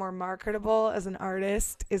yourself more marketable as an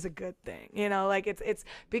artist is a good thing. Like it's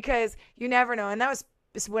because you never know. And that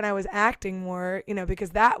was when I was acting more,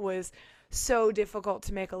 because that was so difficult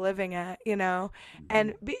to make a living at,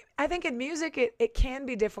 and I think in music it can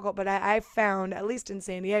be difficult, but I found, at least in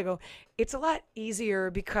San Diego, it's a lot easier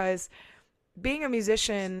because being a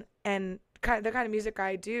musician and the kind of music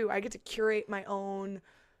I do, I get to curate my own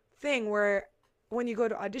thing, where when you go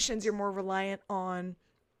to auditions, you're more reliant on,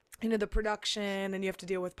 the production, and you have to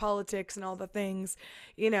deal with politics and all the things,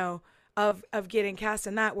 of getting cast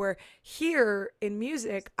in that. Where here in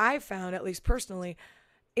music, I found, at least personally,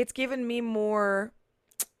 it's given me more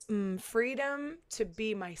freedom to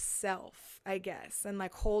be myself, I guess, and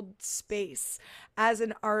like hold space as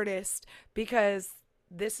an artist, because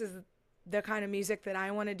this is the kind of music that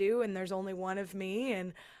I want to do, and there's only one of me,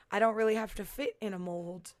 and I don't really have to fit in a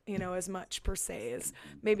mold, as much per se as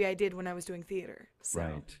maybe I did when I was doing theater. So.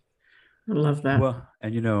 Right. I love that. Well,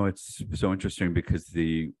 and it's so interesting because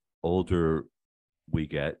the older we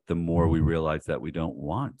get, the more we realize that we don't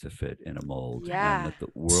want to fit in a mold. Yeah. And that the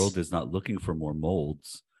world is not looking for more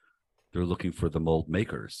molds. They're looking for the mold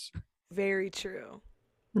makers. Very true.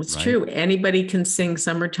 It's Right. true. Anybody can sing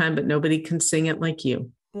Summertime, but nobody can sing it like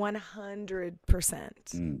you. 100%.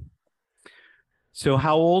 Mm. So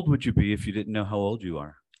how old would you be if you didn't know how old you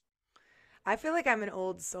are? I feel like I'm an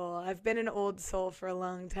old soul. I've been an old soul for a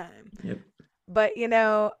long time. Yep. But,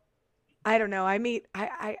 I don't know. I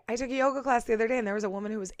took a yoga class the other day, and there was a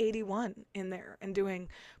woman who was 81 in there and doing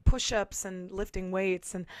push-ups and lifting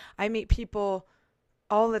weights. And I meet people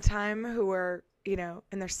all the time who are, in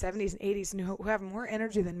their 70s and 80s and who have more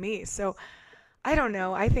energy than me. So I don't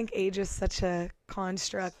know. I think age is such a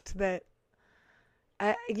construct that,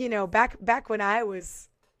 back when I was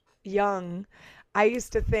young, I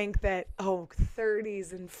used to think that,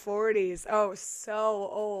 30s and 40s, so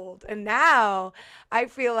old. And now I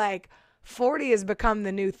feel like 40 has become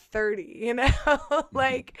the new 30,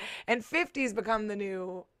 like, and 50 has become the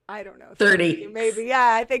new, I don't know, 30. maybe.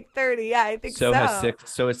 Yeah, I think 30. Yeah, I think so.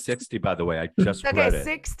 So is 60, by the way. I just read Okay, it.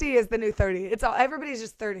 60 is the new 30. Everybody's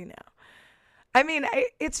just 30 now. I mean,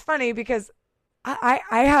 it's funny because I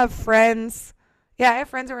have friends. Yeah, I have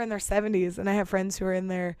friends who are in their 70s, and I have friends who are in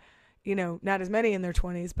their, not as many in their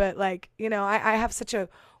 20s, but like, I have such a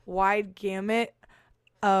wide gamut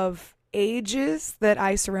of ages that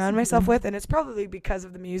I surround myself with, and it's probably because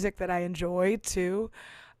of the music that I enjoy too.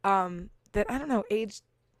 That I don't know, age.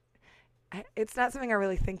 It's not something I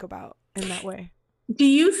really think about in that way. Do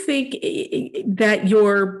you think that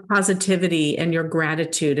your positivity and your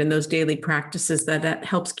gratitude and those daily practices that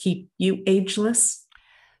helps keep you ageless?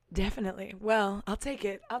 Definitely. Well, I'll take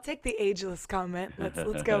it. I'll take the ageless comment.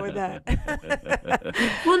 Let's go with that.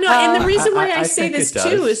 Well, no, and the reason why I say think this it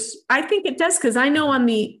too does. is I think it does, because I know on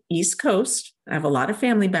the East Coast, I have a lot of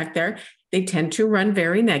family back there. They tend to run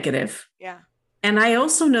very negative. Yeah. And I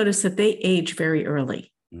also notice that they age very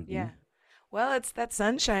early. Mhm. Yeah. Well, it's that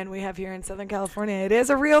sunshine we have here in Southern California. It is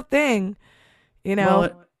a real thing,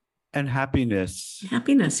 Well, and happiness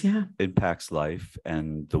Happiness, yeah. impacts life,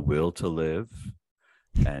 and the will to live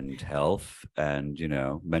and health, and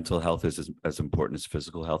mental health is as important as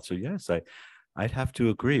physical health. So yes, I'd have to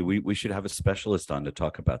agree. We should have a specialist on to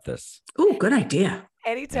talk about this. Oh, good idea.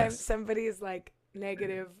 Anytime Yes. somebody is like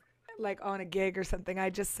negative, like on a gig or something, I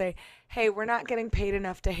just say, "Hey, we're not getting paid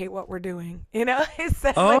enough to hate what we're doing." It's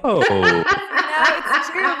like, Oh, it's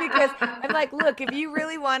true, because I'm like, look, if you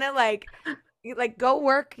really want to like go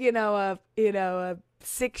work, a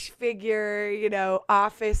six-figure,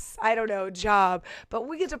 office, I don't know, job, but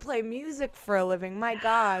we get to play music for a living. My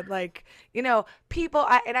God, people,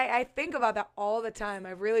 I think about that all the time.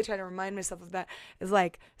 I really try to remind myself of that. Is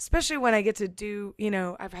like, especially when I get to do,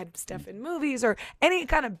 I've had stuff in movies or any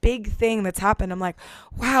kind of big thing that's happened. I'm like,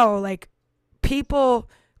 wow, like people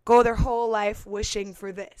go their whole life wishing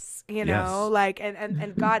for this, Yes. like,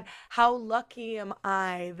 and God, how lucky am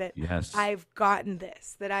I that yes. I've gotten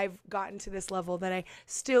this, that I've gotten to this level, that I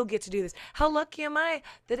still get to do this. How lucky am I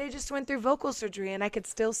that I just went through vocal surgery and I could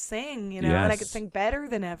still sing, and I could Yes. sing better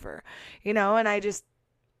than ever, and I just,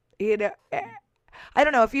 I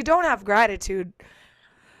don't know, if you don't have gratitude,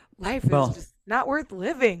 life is Well, just not worth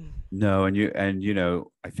living. no, and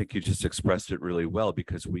I think you just expressed it really well,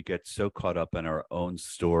 because we get so caught up in our own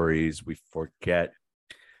stories, we forget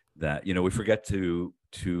that, we forget to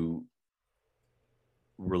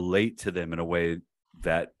relate to them in a way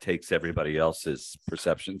that takes everybody else's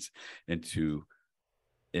perceptions into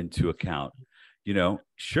account.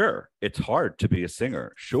 Sure, it's hard to be a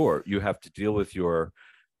singer. Sure, you have to deal with your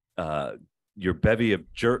bevy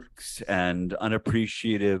of jerks and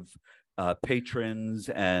unappreciative patrons,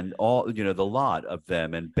 and all, the lot of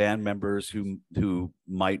them, and band members who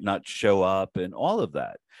might not show up, and all of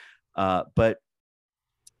that. But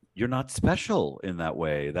you're not special in that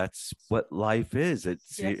way. That's what life is.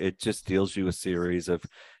 Yes. It just deals you a series of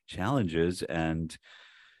challenges, and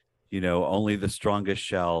only the strongest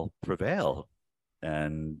shall prevail.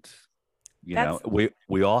 And That's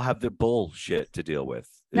we all have the bullshit to deal with.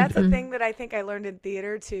 That's the Mhm. thing that I think I learned in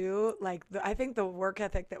theater too. Like, I think the work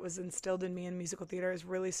ethic that was instilled in me in musical theater has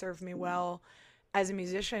really served me well as a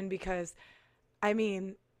musician, because, I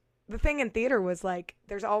mean, the thing in theater was like,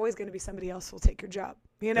 there's always going to be somebody else who'll take your job.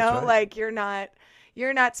 That's right. Like you're not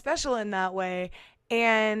special in that way.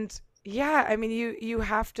 And yeah, I mean, you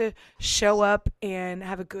have to show up and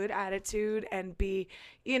have a good attitude and be,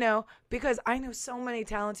 because I know so many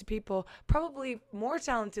talented people, probably more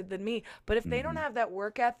talented than me, but if they don't Mhm. have that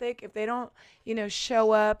work ethic, if they don't,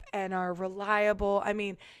 show up and are reliable, I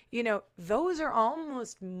mean, those are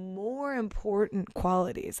almost more important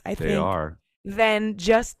qualities, I They think, are. than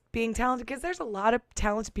just being talented, because there's a lot of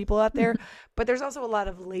talented people out there, but there's also a lot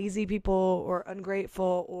of lazy people or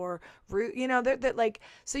ungrateful or rude, that like,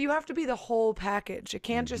 so you have to be the whole package. It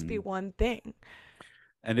can't just be Mhm. one thing.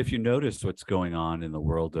 And if you notice what's going on in the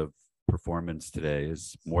world of performance today,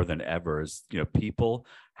 is more than ever, is people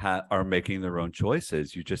are making their own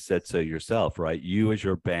choices. You just said so yourself, right? You, as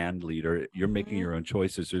your band leader, you're making Mhm. your own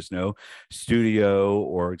choices. There's no studio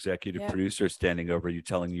or executive Yeah. producer standing over you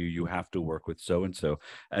telling you have to work with so and so.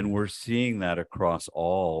 And we're seeing that across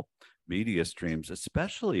all media streams,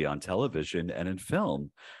 especially on television and in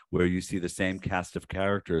film, where you see the same cast of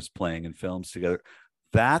characters playing in films together.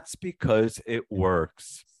 That's because it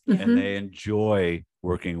works, and they enjoy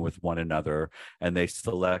working with one another, and they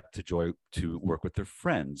select to work with their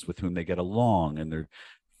friends with whom they get along, and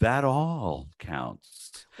that all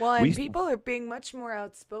counts. Well, and We people are being much more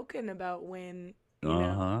outspoken about when,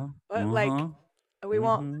 uh-huh. like, Uh-huh. we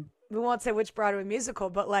won't Mm-hmm. we won't say which Broadway musical,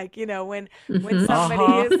 but like, when Mhm. somebody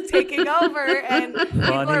Uh-huh. is taking over and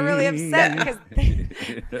people are really upset Funny.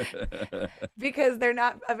 because they're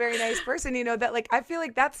not a very nice person, that, like, I feel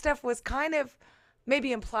like that stuff was kind of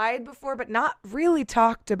maybe implied before, but not really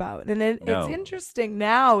talked about. And it's No. interesting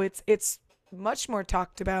now. It's much more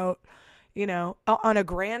talked about, on a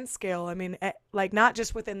grand scale. I mean, like, not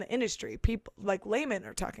just within the industry. People like laymen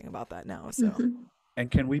are talking about that now. So Mhm. And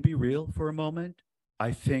can we be real for a moment?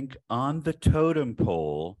 I think on the totem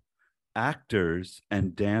pole, actors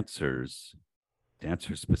and dancers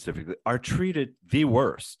specifically, are treated the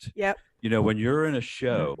worst. yep, When you're in a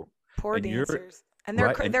show poor and you're dancers. And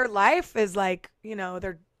right, and their life is like,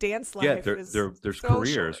 their dance yeah, life is there's so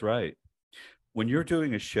careers, short. right? When you're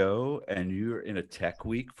doing a show and you're in a tech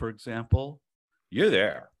week, for example, you're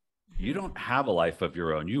there. You Mhm. don't have a life of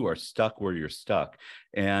your own. You are stuck where you're stuck,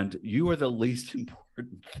 and you are the least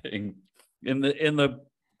important thing in the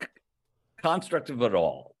construct of it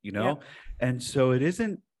all, Yep. And so it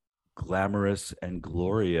isn't glamorous and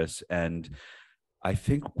glorious. And I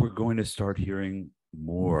think we're going to start hearing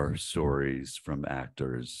more stories from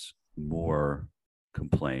actors, more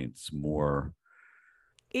complaints, more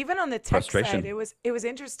even on the tech frustration. side, it was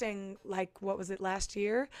interesting. Like, what was it last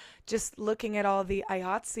year? Just looking at all the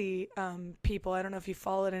IATSE people. I don't know if you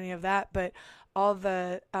followed any of that, but all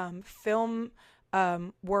the film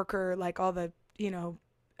worker, like all the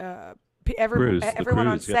The everyone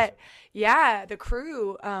on cruise, yes. set. Yeah, the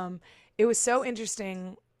crew. It was so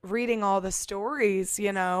interesting reading all the stories,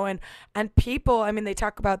 and people. I mean, they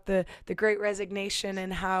talk about the Great Resignation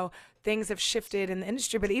and how things have shifted in the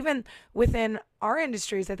industry, but even within our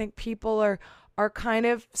industries, I think people are kind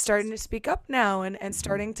of starting to speak up now and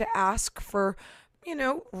starting to ask for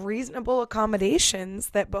reasonable accommodations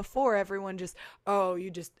that before everyone just, oh, you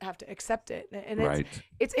just have to accept it. And Right.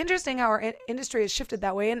 it's interesting how our industry has shifted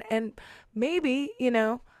that way. And maybe,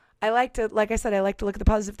 I like to, like I said, I like to look at the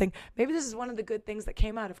positive thing. Maybe this is one of the good things that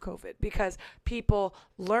came out of COVID because people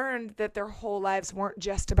learned that their whole lives weren't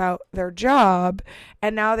just about their job.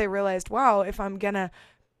 And now they realized, wow, if I'm going to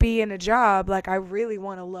be in a job, like I really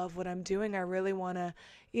want to love what I'm doing. I really want to,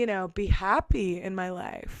 be happy in my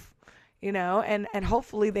life, and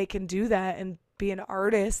hopefully they can do that and be an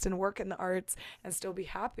artist and work in the arts and still be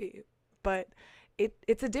happy. But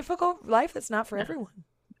it's a difficult life that's not for everyone.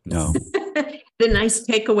 No. The nice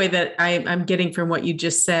takeaway that I'm getting from what you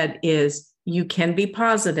just said is you can be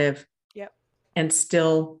positive Yep. and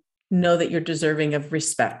still know that you're deserving of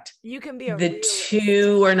respect. You can be a The realist.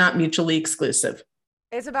 two are not mutually exclusive.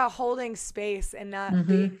 It's about holding space and not Mhm.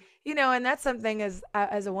 being, and that's something as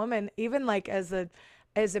a woman, even like as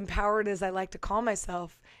empowered as I like to call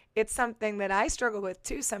myself, it's something that I struggle with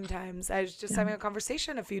too sometimes. I was just having a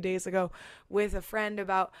conversation a few days ago with a friend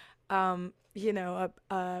about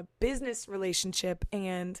a business relationship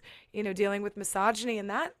and dealing with misogyny in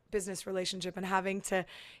that business relationship and having to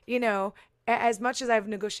as much as I've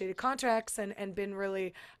negotiated contracts and been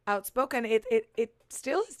really outspoken, it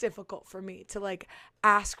still is difficult for me to like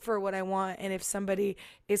ask for what I want, and if somebody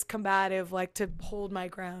is combative, like to hold my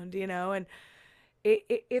ground, and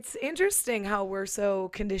it's interesting how we're so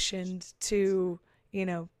conditioned to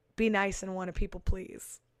be nice and want to people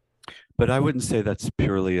please. But I wouldn't say that's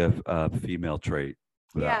purely a female trait.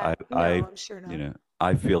 Yeah, no, I'm sure not.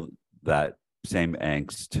 I feel that same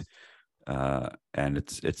angst, and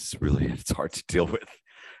it's really it's hard to deal with,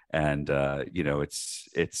 and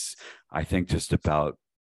it's I think just about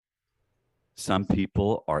some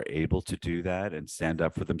people are able to do that and stand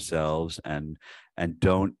up for themselves and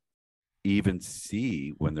don't even see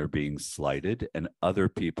when they're being slighted, and other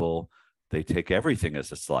people, they take everything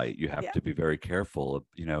as a slight. You have Yeah. to be very careful of,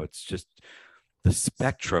 it's just the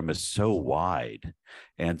spectrum is so wide,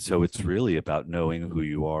 and so it's really about knowing who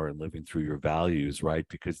you are and living through your values, right?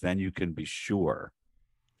 Because then you can be sure,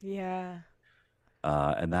 Yeah.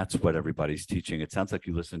 and that's what everybody's teaching. It sounds like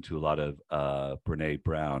you listen to a lot of Brene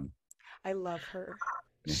Brown. I love her.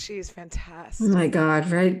 Yeah. She's Oh fantastic. my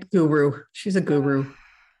God, right? Guru. She's a guru.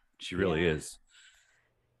 She really Yeah. is.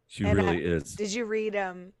 She And, really is. Did you read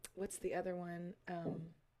what's the other one?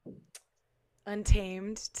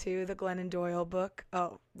 Untamed too, the Glennon Doyle book.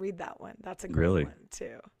 Oh, read that one. That's a great Really? one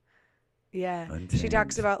too. Yeah. She Untamed.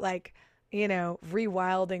 talks about like,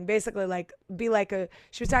 rewilding, basically like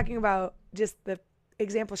she was talking about just the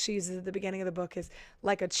example she uses at the beginning of the book is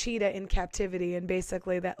like a cheetah in captivity, and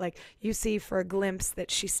basically that like you see for a glimpse that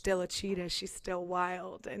she's still a cheetah, she's still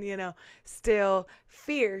wild and still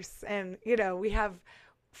fierce, and we have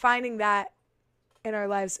finding that in our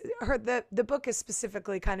lives. The book is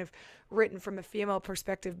specifically kind of written from a female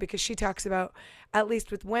perspective because she talks about, at least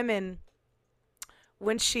with women,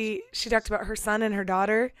 when she talked about her son and her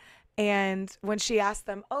daughter, and when she asked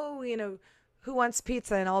them, oh, who wants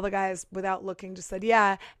pizza, and all the guys without looking just said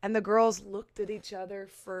yeah, and the girls looked at each other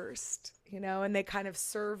first, and they kind of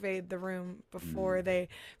surveyed the room before they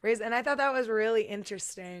raised. And I thought that was really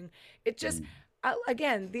interesting. It just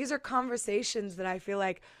again, these are conversations that I feel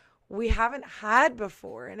like we haven't had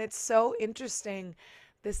before, and it's so interesting,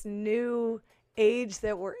 this new age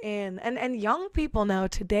that we're in, and young people now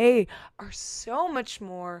today are so much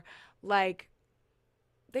more like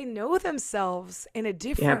they know themselves in a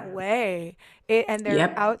different way, and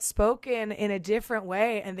they're outspoken in a different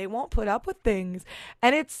way, and they won't put up with things,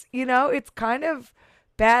 and it's it's kind of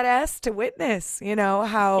badass to witness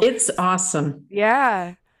how It's awesome.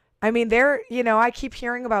 yeah. I mean, I keep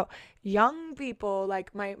hearing about young people,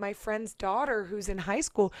 like my friend's daughter who's in high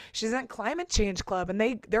school. She's in Climate Change Club,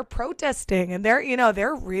 and they're protesting, and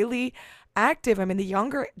they're really active. I mean, the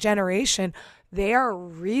younger generation, they are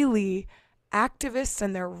really activists,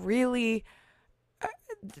 and they're really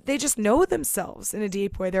they just know themselves in a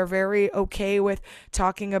deep way. They're very okay with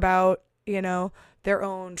talking about, their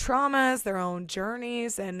own traumas, their own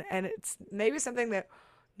journeys, and it's maybe something that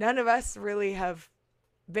none of us really have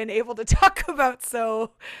been able to talk about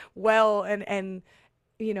so well and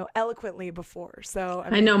eloquently before. So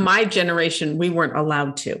I know my generation, we weren't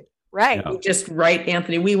allowed to. Right. No. Just right,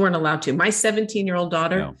 Anthony. We weren't allowed to. My 17-year-old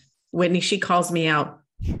daughter, No. Whitney, she calls me out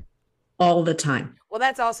all the time. Well,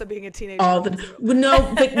 that's also being a teenager.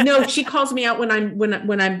 No, she calls me out when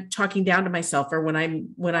I'm talking down to myself, or when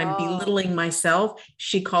I'm belittling myself.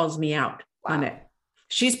 She calls me out on it.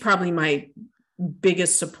 She's probably my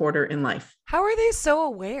biggest supporter in life. How are they so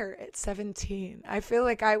aware at 17? I feel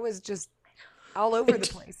like I was just all over the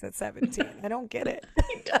place at 17. I don't get it.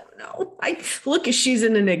 I don't know. She's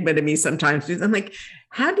an enigma to me sometimes. I'm like,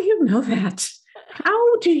 how do you know that?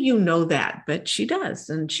 How do you know that? But she does,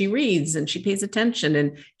 and she reads, and she pays attention,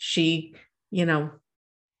 and she,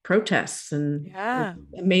 protests, and Yeah.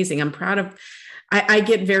 it's amazing. I'm proud of. I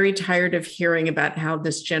get very tired of hearing about how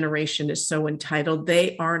this generation is so entitled.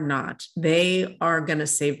 They are not. They are going to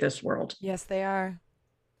save this world. Yes, they are.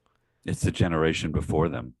 It's the generation before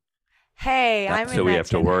them. Hey, I'm So we have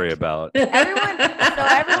to worry about.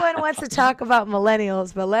 Everyone wants to talk about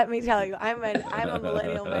millennials, but let me tell you, I'm a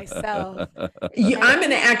millennial myself. I'm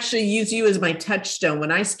going to actually use you as my touchstone.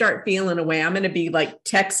 When I start feeling away, I'm going to be like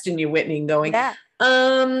texting you, Whitney, and going,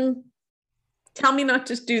 tell me not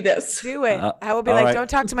to do this. Do it. I will be like, don't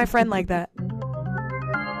talk to my friend like that.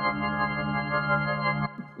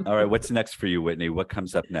 All right. What's next for you, Whitney? What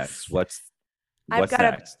comes up next? What's I've got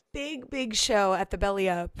next? a big show at the Belly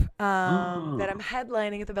Up that I'm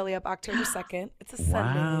headlining at the Belly Up October 2nd. It's a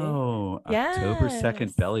Sunday. Wow. October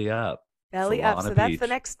 2nd, Belly Up. Belly Up. Solana So that's Beach. the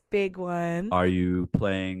next big one. Are you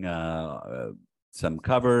playing some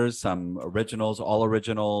covers, some originals, all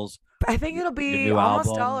originals? I think it'll be new almost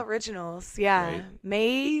album? all originals. Yeah. Great.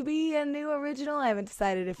 Maybe a new original. I haven't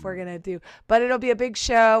decided if we're going to do, but it'll be a big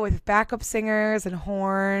show with backup singers and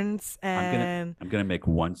horns. And I'm gonna make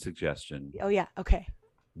one suggestion. oh, yeah. Okay.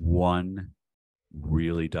 One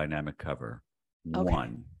really dynamic cover. Okay.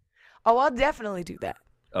 One. Oh, I'll definitely do that.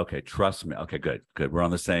 Okay, trust me. Okay, good. We're on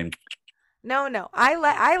the same. No.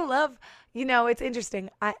 I love, it's interesting.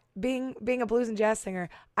 Being a blues and jazz singer,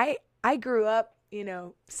 I grew up,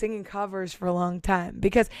 singing covers for a long time,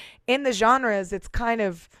 because in the genres, it's kind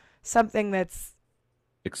of something that's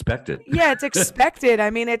Expected. Yeah, it's expected.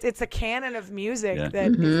 I mean, it's a canon of music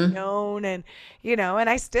that is known, and and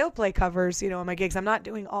I still play covers, on my gigs. I'm not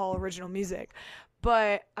doing all original music,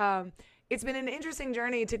 but it's been an interesting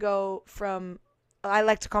journey to go from, I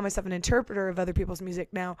like to call myself an interpreter of other people's music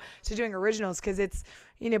now, to doing originals, because it's,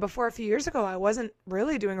 before a few years ago, I wasn't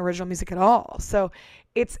really doing original music at all. So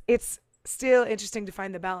it's still interesting to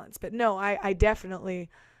find the balance. But no, I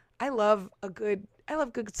definitely, I love good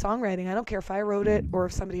songwriting. I don't care if I wrote it or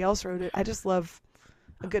if somebody else wrote it. I just love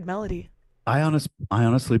a good melody. I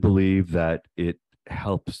honestly believe that it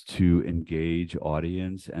helps to engage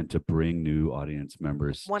audience and to bring new audience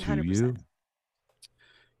members 100%. to you.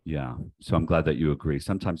 Yeah. So I'm glad that you agree.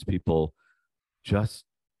 Sometimes people just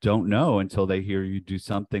don't know until they hear you do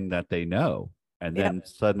something that they know, and then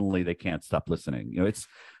suddenly they can't stop listening. It's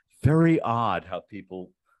very odd how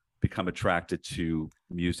people become attracted to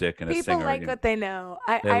music and a singer. People like what they know.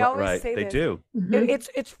 I always say they this. do.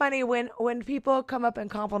 It's funny when people come up and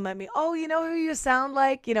compliment me. Oh, you know who you sound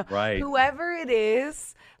like? Right. Whoever it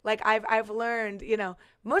is. Like I've learned,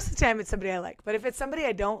 most of the time it's somebody I like. But if it's somebody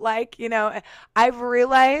I don't like, I've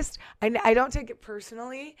realized I don't take it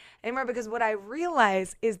personally anymore, because what I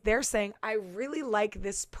realize is they're saying, I really like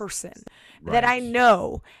this person that I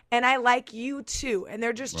know, and I like you too. And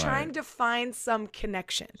they're just trying to find some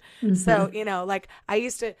connection. So, like I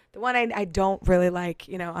used to, the one I don't really like,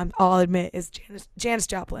 I'll admit, is Janis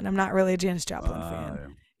Joplin. I'm not really a Janis Joplin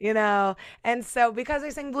fan. And so because I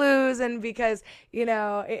sing blues, and because,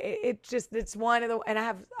 it's one of the, and I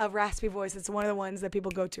have a raspy voice, it's one of the ones that people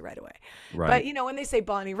go to right away. Right. But, when they say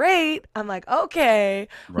Bonnie Raitt, I'm like, okay.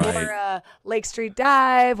 Right. Or Lake Street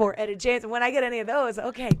Dive, or Etta James. When I get any of those,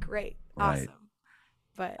 okay, great. Right. Awesome.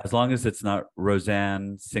 But As long as it's not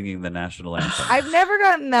Roseanne singing the national anthem. I've never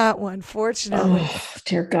gotten that one, fortunately. Oh,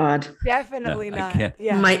 dear God. Definitely No, I not. can't.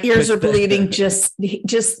 Yeah. My ears are bleeding. Just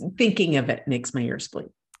thinking of it makes my ears bleed.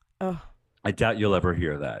 Oh. I doubt you'll ever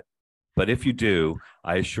hear that. But if you do,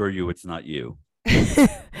 I assure you it's not you.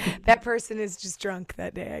 That person is just drunk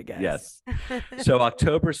that day, I guess. Yes. So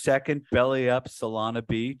October 2nd, Belly Up, Solana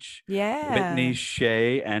Beach. Yeah. Whitney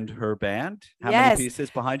Shea and her band. How Yes. many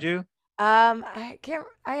pieces behind you? I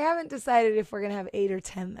haven't decided if we're gonna have 8 or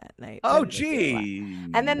 10 that night. Oh, but it'll be a lot. gee.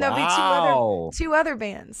 And then there'll be Wow. two other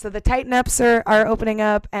bands. So the Tighten Ups are opening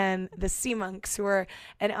up, and the Sea Monks, who are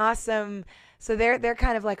an awesome. So they're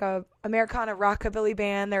kind of like a Americana rockabilly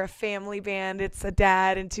band. They're a family band. It's a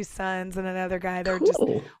dad and 2 sons and another guy. They're just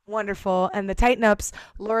Cool. wonderful. And the Tighten Ups,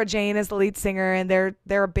 Laura Jane is the lead singer, and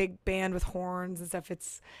they're a big band with horns and stuff.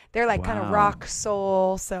 They're like kind of Wow. rock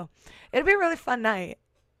soul. So it'll be a really fun night.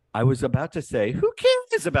 I was about to say, who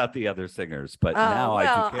cares about the other singers? But now I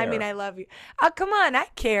well, do care. I mean, I love you. Come on, I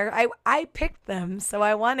care. I picked them, so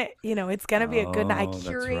I want it. It's gonna be a good night. I Oh, that's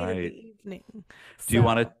curated right. the evening. Do you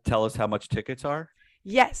want So, to tell us how much tickets are?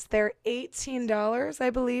 Yes, they're $18, I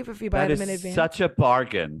believe, if you buy That them in is advance. such a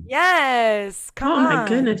bargain. Yes, come Oh on. my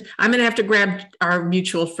goodness. I'm gonna have to grab our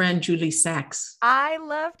mutual friend Julie Sachs. I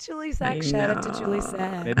love Julie Sachs. Shout out to Julie know.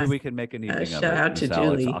 Sachs. Maybe we can make an evening of shout it. out to Miss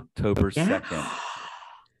Alex, Julie. October Yeah. 2nd.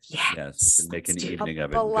 Yes. Yes, we can make an let's do it. evening A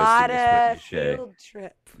of it. and go see Miss Balada Whitney Shea. field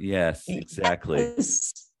trip. Yes, exactly.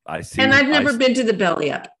 Yes. I see. And I've never I- been to the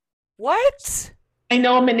Belly Up. What? I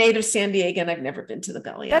know I'm a native San Diego and I've never been to the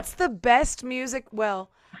Belly Up. That's the best music. Well,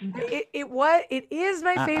 I know. it is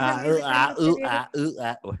my favorite music venue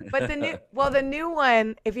in San Diego. But the new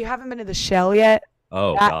one, if you haven't been to the Shell yet,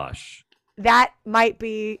 Oh that- gosh. that might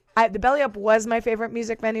be the Belly Up was my favorite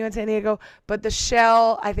music venue in San Diego, but the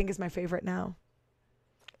Shell I think is my favorite now.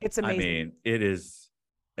 It's I amazing. mean, it is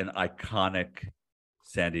an iconic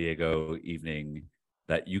San Diego evening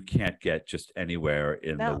that you can't get just anywhere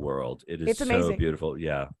in the No. world. It is It's so amazing. beautiful.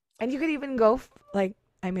 Yeah. And you could even go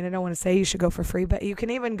I mean, I don't want to say you should go for free, but you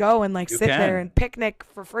can even go and You sit there can. and picnic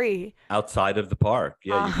for free. Outside of the park.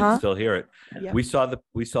 Yeah, you Uh-huh. can still hear it. Yep.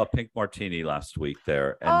 We saw Pink Martini last week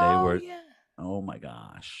there, and they were yeah. oh my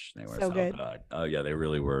gosh, they were So so good. good. Oh yeah, they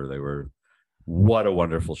really were. They were what a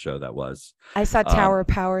wonderful show that was. I saw Tower of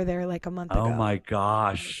Power there like a month ago. Oh my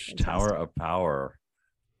gosh, Fantastic. Tower of Power.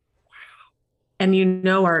 And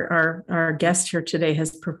our guest here today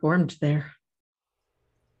has performed there.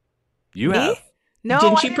 You Me? have. No,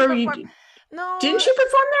 Didn't I you didn't per- perform. No. Didn't you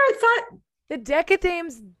perform there? I thought. The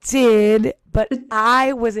Decadames did, but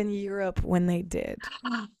I was in Europe when they did.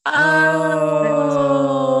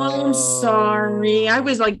 Oh, I'm sorry. I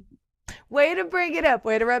was like, Way to bring it up.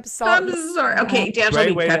 Way to rub salt. I'm in the sorry. Okay, Great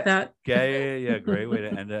D'Angelo, way cut to- that. Yeah, great way to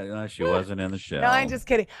end it. No, she wasn't in the show. No, I'm just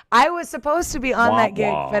kidding. I was supposed to be on Wah, that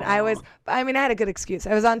gig, but I wah. had a good excuse.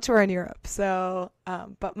 I was on tour in Europe. So,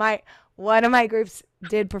 but one of my groups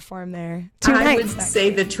did perform there. 2 I nights. would say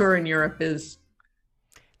the tour in Europe is.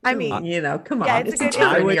 I mean, come yeah, on. it's a good,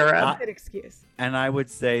 tour in would- Europe. it's a good excuse. And I would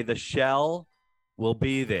say the Shell will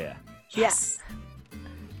be there. Yes.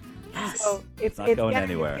 Yes. So it's Not going gonna,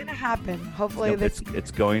 anywhere. It's gonna happen. Hopefully No, this it's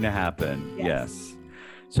going to happen. Yes. Yes.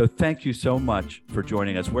 So thank you so much for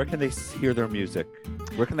joining us. Where can they hear their music?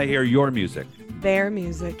 Where can they hear your music? their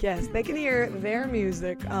music. Yes, they can hear their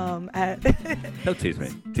music at Don't tease me.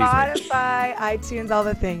 Tease me. Spotify, iTunes, all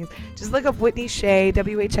the things. Just look up Whitney Shea,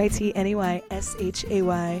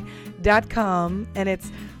 WhitneyShay.com, and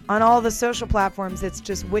it's on all the social platforms. It's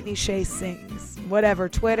just Whitney Shea Sings. Whatever,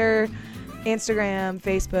 Twitter, Instagram,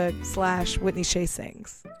 Facebook / Whitney Shea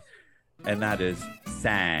Sings. And that is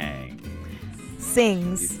sang. You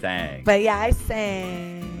Sings. sang. But yeah, I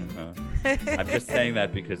sang. I'm just saying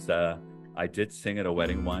that because I did sing at a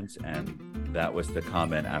wedding once, and that was the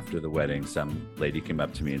comment after the wedding. Some lady came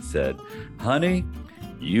up to me and said, "Honey,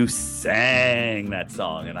 you sang that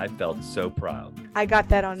song," and I felt so proud. I got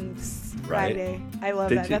that on Right? Friday. I love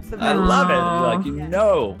Did that. you? That's the I best. love it. Aw. Like you Yes.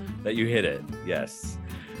 know that you hit it. Yes.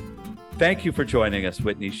 Thank you for joining us,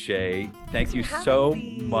 Whitney Shea. Thank Thanks you for so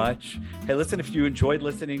having me. much. Hey, listen, if you enjoyed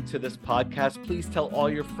listening to this podcast, please tell all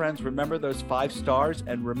your friends. Remember those 5 stars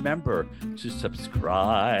and remember to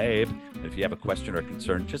subscribe. And if you have a question or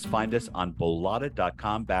concern, just find us on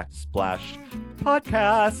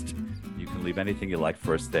bolada.com/podcast. You can leave anything you like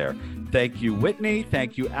for us there. Thank you, Whitney.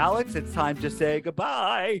 Thank you, Alex. It's time to say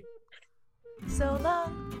goodbye. So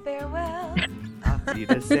long, farewell. Auf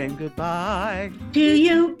Wiedersehen, goodbye. Do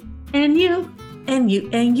you and you and you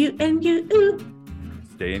and you and you. Ooh.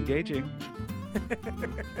 Stay engaging.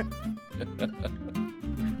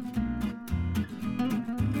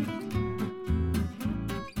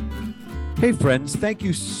 Hey friends, thank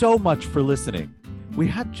you so much for listening. We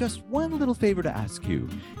have just one little favor to ask you.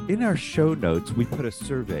 In our show notes, we put a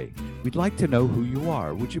survey. We'd like to know who you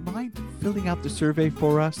are. Would you mind filling out the survey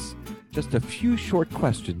for us? Just a few short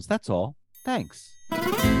questions, that's all. Thanks.